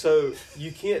about it. So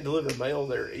you can't deliver mail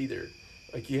there either.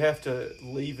 Like you have to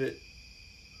leave it.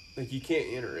 Like you can't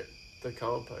enter it. The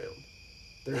compound.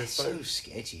 That's so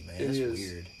sketchy, man. It That's is.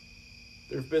 weird.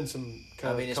 There have been some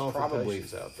kind I mean, of it's probably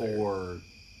confrontations out there. for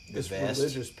the It's best.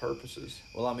 religious purposes.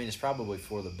 Well, I mean, it's probably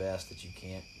for the best that you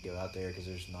can't go out there because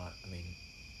there's not. I mean,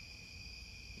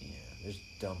 yeah, there's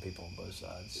dumb people on both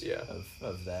sides. Yeah.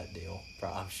 Of that deal,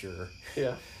 I'm sure.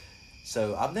 Yeah,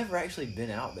 So I've never actually been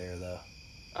out there though.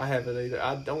 I haven't either.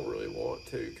 I don't really want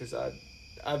to because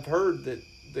I've heard that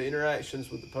the interactions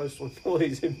with the postal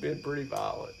employees have been pretty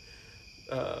violent.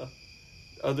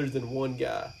 Other than one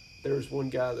guy, there was one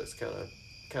guy that's kind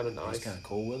of nice. He's kind of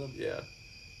cool with them. Yeah,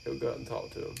 he'll go out and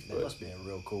talk to him. That But must be a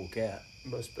real cool cat.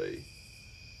 must be.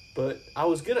 But I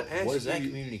was gonna ask What is that you.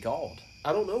 community called?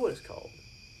 I don't know what it's called.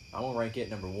 I'm gonna rank it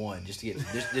number 1 just to get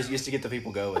just to get the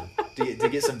people going, to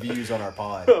get some views on our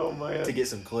pod, Oh man, to get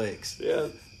some clicks. yeah,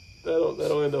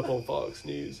 that'll end up on Fox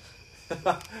News.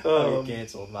 I'll get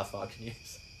canceled by Fox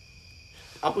News.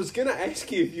 I was gonna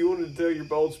ask you if you wanted to tell your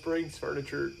Bold Springs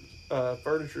furniture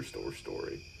store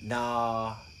story.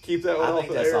 Nah, Keep that one I off think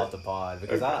of that's there. off the pod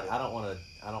because Okay. I don't want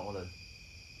to.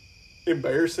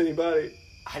 Embarrass anybody?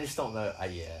 I just don't know.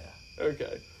 Yeah,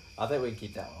 Okay. I think we can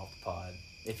keep that one off the pod.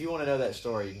 If you want to know that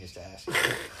story, you can just ask.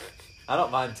 I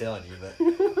don't mind telling you, but I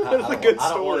It's a don't, good I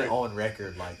don't want story. it on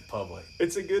record like public.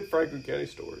 It's a good Franklin County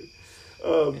story.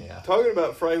 Yeah. Talking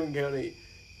about Franklin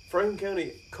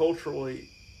County culturally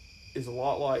is a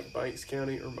lot like Banks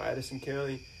County or Madison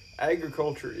County.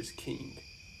 Agriculture is king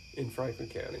in Franklin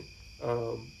County.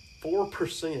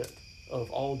 4%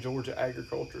 of all Georgia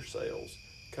agriculture sales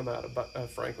come out of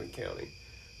Franklin County.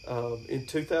 In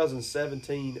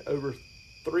 2017, over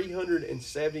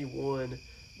 $371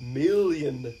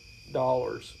 million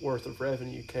worth of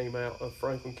revenue came out of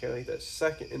Franklin County. That's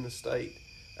second in the state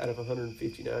out of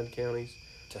 159 counties.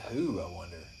 To who, I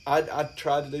wonder? I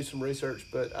tried to do some research,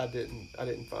 but I didn't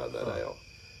find that out.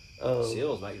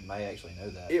 Seals may actually know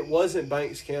that. It wasn't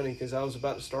Banks County because I was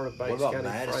about to start a Banks about County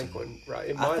Madison? Franklin. Right,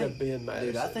 it I might think- have been Madison.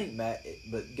 Dude, I think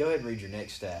but go ahead and read your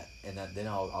next stat, and then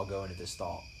I'll go into this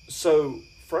thought. So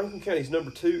Franklin County is number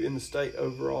 2 in the state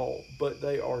overall, but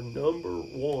they are number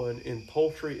 1 in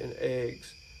poultry and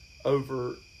eggs,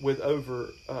 with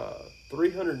over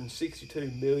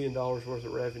 $362 million worth of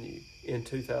revenue in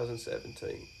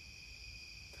 2017.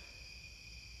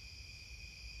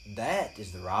 That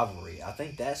is the rivalry. I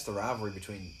think that's the rivalry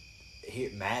between here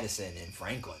Madison and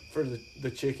Franklin. For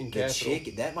the chicken The capital.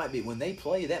 chicken, that might be when they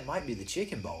play. That might be the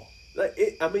Chicken Bowl.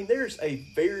 There's a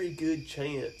very good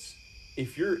chance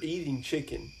if you're eating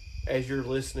chicken as you're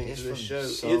listening It's to this from show,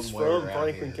 it's somewhere from around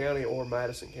Franklin here. County or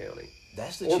Madison County.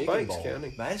 That's the Or Chicken Banks Bowl.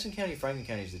 County. Madison County, Franklin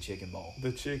County is the Chicken Bowl. The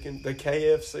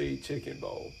KFC Chicken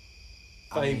Bowl.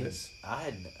 Famous.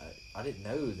 I didn't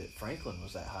know that Franklin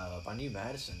was that high up. I knew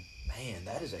Madison. Man,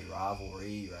 that is a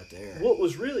rivalry right there. What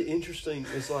was really interesting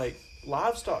is like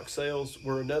livestock sales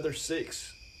were another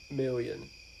 6 million,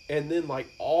 and then like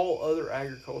all other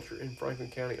agriculture in Franklin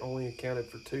County only accounted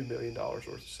for $2 million worth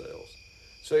of sales.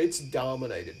 So it's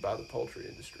dominated by the poultry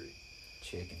industry.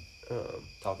 Chicken.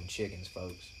 Talking chickens,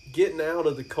 folks. Getting out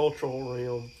of the cultural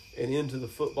realm and into the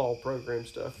football program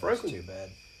stuff. That's Franklin, too bad.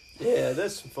 yeah,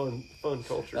 that's some fun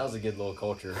culture. That was a good little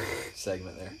culture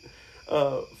segment there.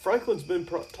 Franklin's been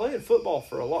playing football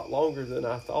for a lot longer than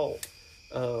I thought.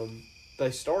 They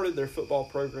started their football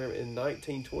program in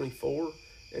 1924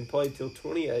 and played till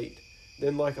 28.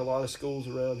 Then, like a lot of schools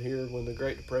around here, when the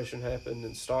Great Depression happened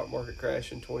and stock market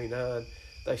crashed in 29,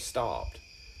 they stopped.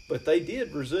 But they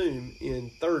did resume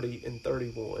in 30 and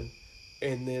 31.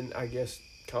 And then, I guess,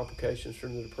 complications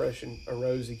from the Depression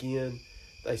arose again.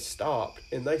 They stopped.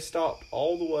 And they stopped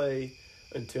all the way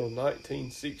until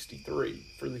 1963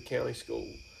 for the county school.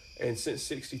 And since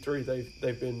 63,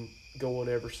 they've been going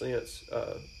ever since.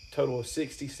 Total of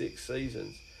 66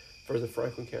 seasons for the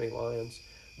Franklin County Lions.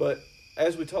 But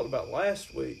as we talked about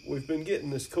last week, we've been getting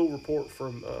this cool report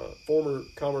from former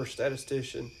Commerce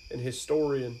statistician and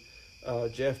historian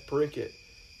Jeff Prickett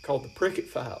called the Prickett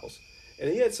Files. And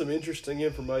he had some interesting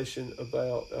information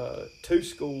about two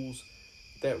schools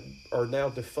that are now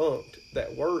defunct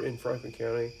that were in Franklin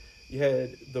County. You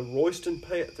had the Royston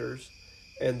Panthers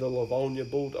and the Livonia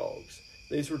Bulldogs.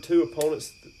 These were two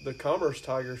opponents the Commerce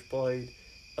Tigers played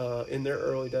in their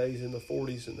early days in the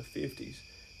 40s and the 50s.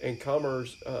 And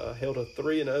Commerce held a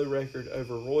 3-0 record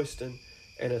over Royston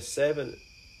and a 7-6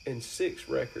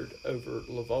 record over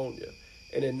Livonia.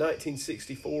 And in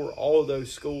 1964, all of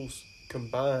those schools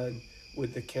combined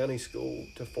with the county school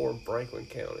to form Franklin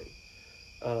County.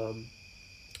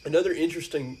 Another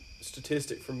interesting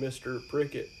statistic from Mr.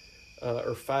 Prickett,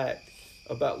 or fact,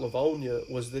 about Livonia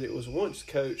was that it was once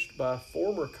coached by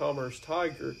former Commerce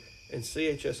Tiger and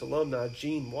CHS alumni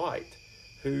Gene White,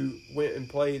 who went and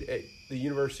played at the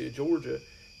University of Georgia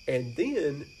and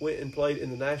then went and played in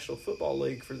the National Football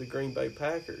League for the Green Bay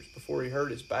Packers before he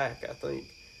hurt his back, I think.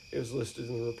 It was listed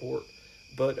in the report.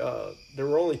 But there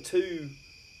were only two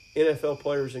NFL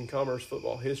players in Commerce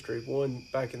football history, one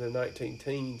back in the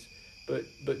 19-teens,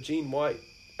 but Gene White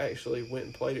actually went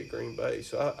and played at Green Bay.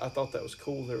 So I thought that was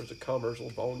cool. There was a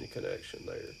Commerce-Livonia connection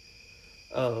there.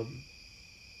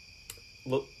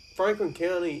 Look, Franklin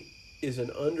County is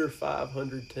an under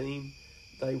 500 team.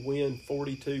 They win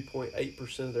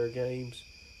 42.8% of their games,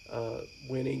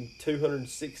 winning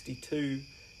 262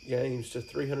 games to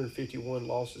 351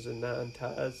 losses and 9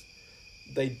 ties.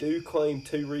 They do claim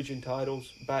 2 region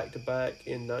titles back-to-back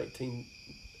in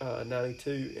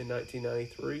 1992 and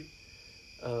 1993.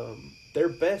 Their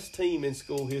best team in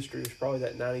school history was probably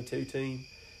that 92 team.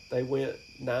 They went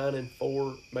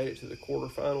 9-4, made it to the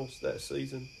quarterfinals that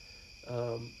season.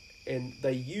 And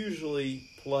they usually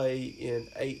play in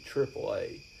 8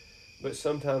 AAA, but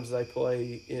sometimes they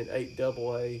play in 8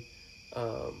 AA.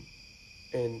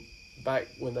 And back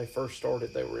when they first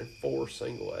started, they were in 4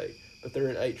 single A, but they're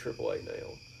in 8 AAA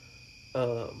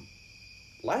now.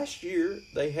 Last year,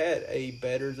 they had a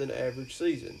better than average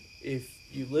season. If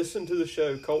you listen to the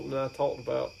show, Colton and I talked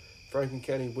about Franklin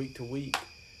County week to week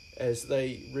as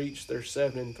they reached their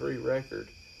 7-3 record.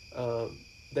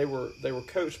 They were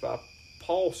coached by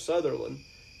Paul Sutherland,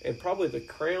 and probably the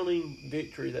crowning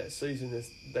victory that season is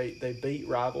they beat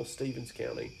rival Stevens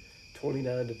County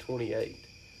 29-28.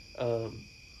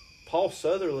 Paul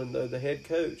Sutherland, though, the head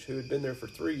coach, who had been there for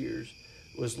 3 years,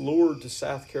 was lured to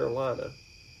South Carolina,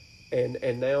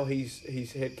 and now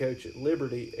he's head coach at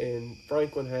Liberty, and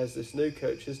Franklin has this new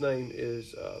coach. His name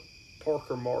is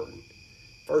Parker Martin.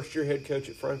 First-year head coach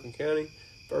at Franklin County,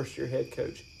 first-year head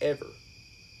coach ever.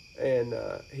 And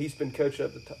he's been coaching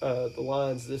up the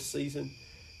Lions this season.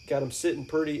 Got them sitting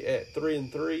pretty at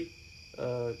 3-3.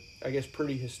 I guess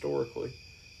pretty historically,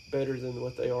 better than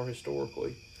what they are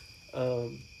historically.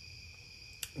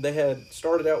 They had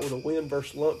started out with a win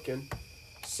versus Lumpkin,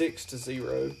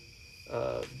 6-0.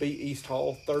 Beat East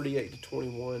Hall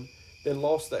 38-21. Then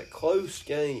lost that close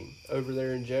game over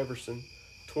there in Jefferson,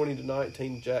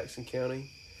 20-19 Jackson County.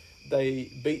 They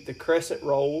beat the Crescent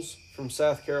Rolls from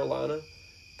South Carolina,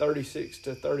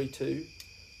 36-32,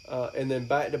 and then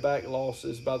back-to-back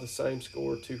losses by the same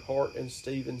score to Hart and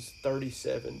Stevens,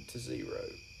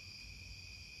 37-0.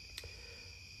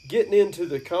 Getting into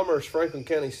the Commerce Franklin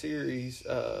County series,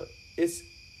 it's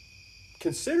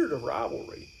considered a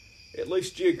rivalry, at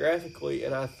least geographically,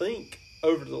 and I think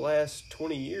over the last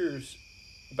 20 years,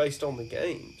 based on the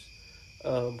games.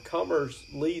 Commerce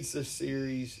leads this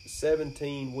series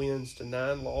 17 wins to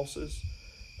 9 losses.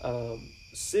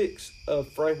 6 of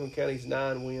Franklin County's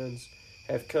 9 wins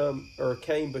have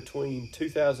came between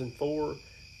 2004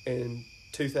 and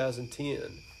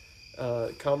 2010.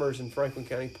 Commerce and Franklin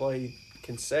County played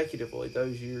consecutively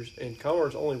those years, and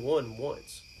Commerce only won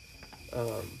once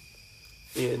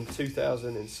in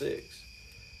 2006.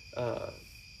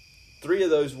 3 of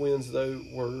those wins, though,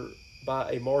 were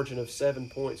by a margin of 7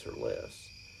 points or less.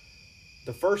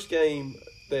 The first game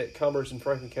that Commerce and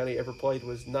Franklin County ever played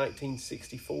was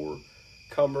 1964.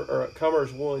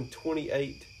 Commerce won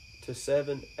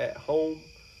 28-7 at home,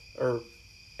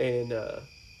 and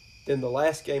Then the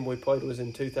last game we played was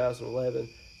in 2011.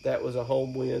 That was a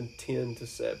home win,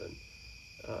 10-7.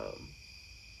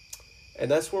 And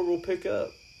that's where we'll pick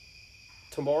up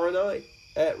tomorrow night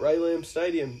at Ray Lim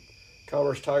Stadium.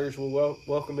 Commerce Tigers will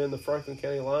welcome in the Franklin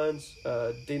County Lions.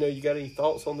 Dino, you got any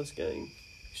thoughts on this game?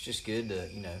 It's just good to,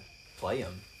 play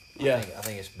them. Yeah. I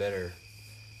think it's better.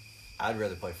 I'd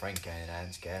rather play Franklin County than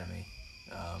Athens Academy.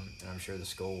 And I'm sure the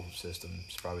school system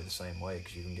is probably the same way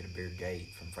because you can get a bigger gate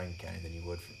from Franklin County than you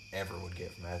would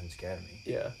get from Athens Academy.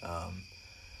 Yeah.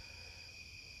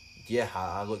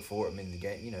 I look forward. I mean, the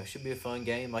game, should be a fun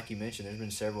game. Like you mentioned, there's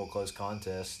been several close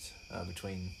contests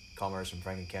between Commerce and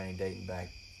Franklin County dating back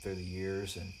through the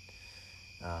years. And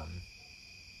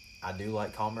I do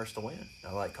like Commerce to win.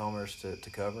 I like Commerce to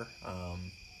cover.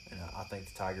 And I think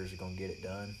the Tigers are going to get it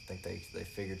done. I think they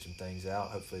figured some things out.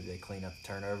 Hopefully they clean up the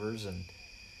turnovers and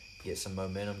get some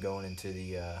momentum going into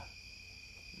the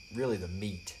really the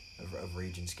meat of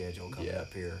region schedule coming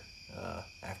up here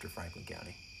after Franklin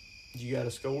County. You got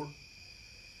a score?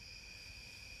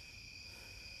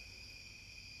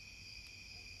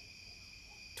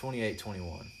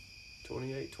 28-21.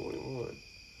 28-21.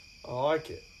 I like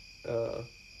it.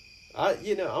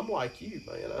 I'm like you,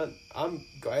 man. I'm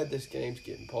glad this game's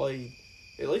getting played,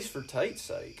 at least for Tate's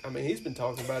sake. I mean, he's been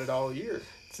talking about it all year.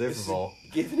 Super Bowl.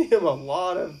 Giving him a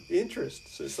lot of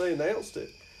interest since they announced it.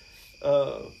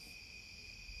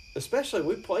 Especially,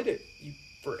 we played it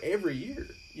for every year,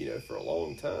 for a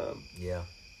long time. Yeah.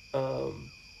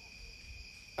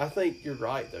 I think you're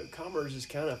right, though. Commerce has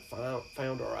kind of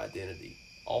found our identity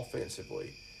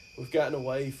offensively. We've gotten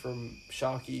away from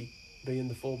Shockey being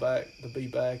the fullback, the B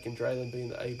back, and Draylen being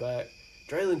the A back.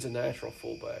 Draylen's a natural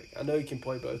fullback. I know he can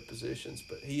play both positions,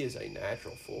 but he is a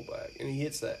natural fullback, and he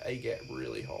hits that A gap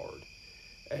really hard.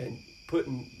 And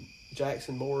putting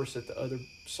Jackson Morris at the other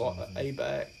slot, A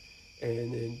back,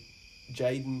 and then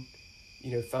Jaden,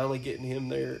 finally getting him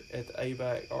there at the A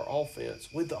back. Our offense,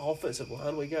 with the offensive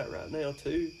line we got right now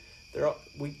too,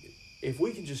 if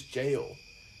we can just gel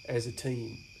as a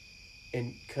team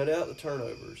and cut out the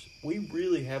turnovers, we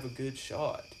really have a good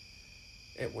shot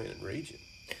at winning region.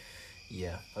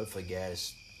 Yeah, hopefully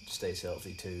Gaddis stays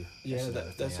healthy too. Yeah,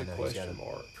 that's a question he's got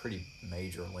mark. A pretty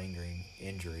major lingering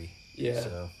injury. Yeah.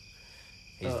 So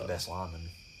he's the best lineman.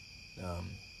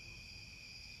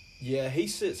 Yeah, he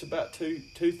sits about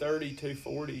 230,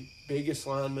 240. Biggest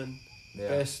lineman.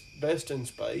 Yeah. Best in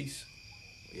space.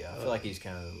 Yeah, I feel like he's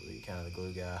kind of the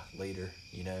glue guy, leader,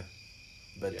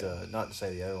 But not to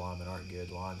say the other linemen aren't good.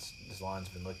 This line's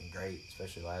been looking great,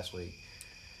 especially last week.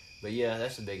 But yeah,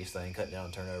 that's the biggest thing, cutting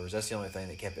down turnovers. That's the only thing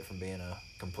that kept it from being a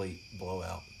complete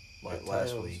blowout like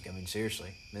last week. I mean, seriously.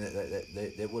 I mean,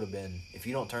 that would have been, if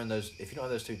you don't have those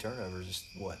two turnovers, it's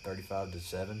what,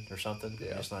 35-7 or something?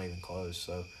 Yeah. It's not even close.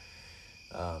 So,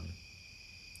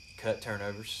 cut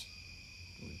turnovers.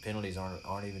 Penalties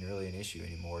aren't even really an issue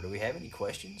anymore. Do we have any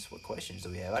questions? What questions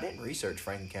do we have? I didn't research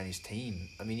Franklin County's team.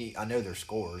 I mean, I know their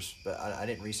scores, but I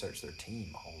didn't research their team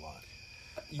a whole lot.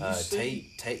 Tate.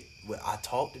 I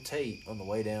talked to Tate on the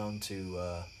way down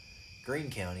to Greene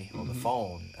County on the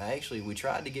phone. We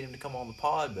tried to get him to come on the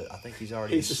pod, but I think he's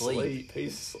already asleep.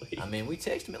 He's asleep. I mean, we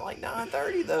texted him at like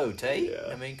 9:30 though, Tate.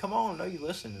 Yeah. I mean, come on, I know you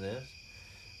listen to this.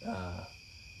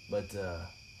 But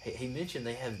he mentioned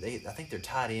I think their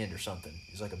tight end or something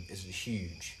is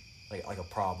huge, like a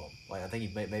problem. Like I think he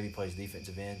maybe plays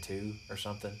defensive end too or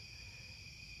something.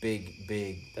 Big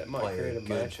that might player, create a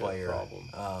good matchup player. Problem.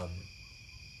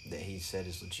 That he said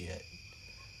is legit.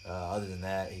 Other than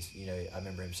that, he's I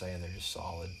remember him saying they're just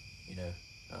solid.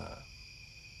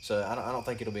 So I don't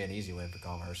think it'll be an easy win for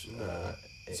Commerce. No,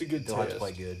 it's a good they'll test. have to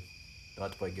play good. They'll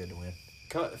have to play good to win.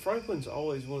 Franklin's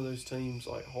always one of those teams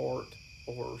like Hart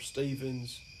or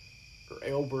Stevens or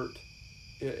Elbert.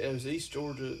 As East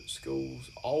Georgia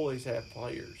schools always have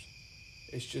players.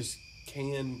 It's just,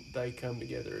 can they come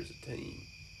together as a team?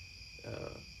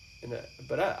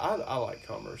 But I like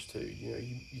Commerce too.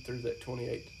 You threw that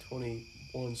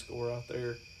 28-21 score out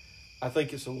there. I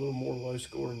think it's a little more low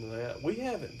scoring than that. We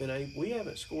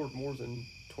haven't scored more than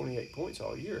 28 points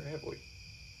all year, have we?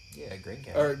 Yeah, Greene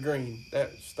County. Or Greene,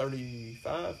 that's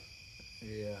 35.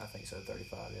 Yeah, I think so.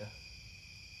 35. Yeah.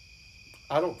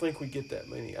 I don't think we get that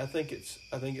many. I think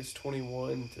it's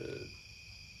 21 to.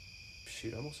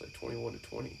 Shoot, I'm gonna say 21 to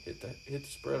 20. Hit the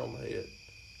spread on the head.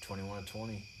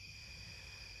 21-20.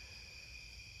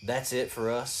 That's it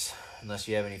for us. Unless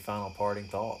you have any final parting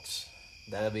thoughts,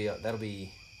 that'll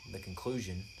be the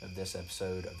conclusion of this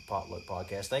episode of the Potluck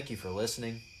Podcast. Thank you for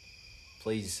listening.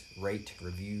 Please rate,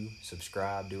 review,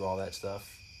 subscribe, do all that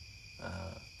stuff.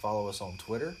 Follow us on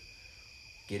Twitter.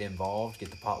 Get involved.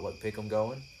 Get the Potluck Pick'em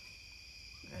going.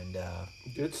 And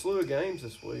good slew of games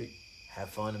this week. Have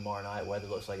fun tomorrow night. Weather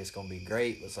looks like it's going to be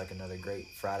great. Looks like another great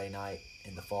Friday night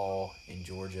in the fall in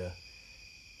Georgia.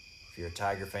 If you're a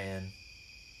Tiger fan,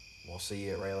 we'll see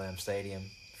you at Ray Lamb Stadium.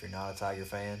 If you're not a Tiger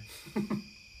fan,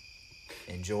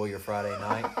 enjoy your Friday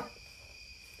night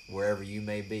wherever you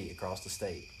may be across the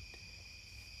state.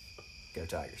 Go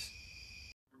Tigers.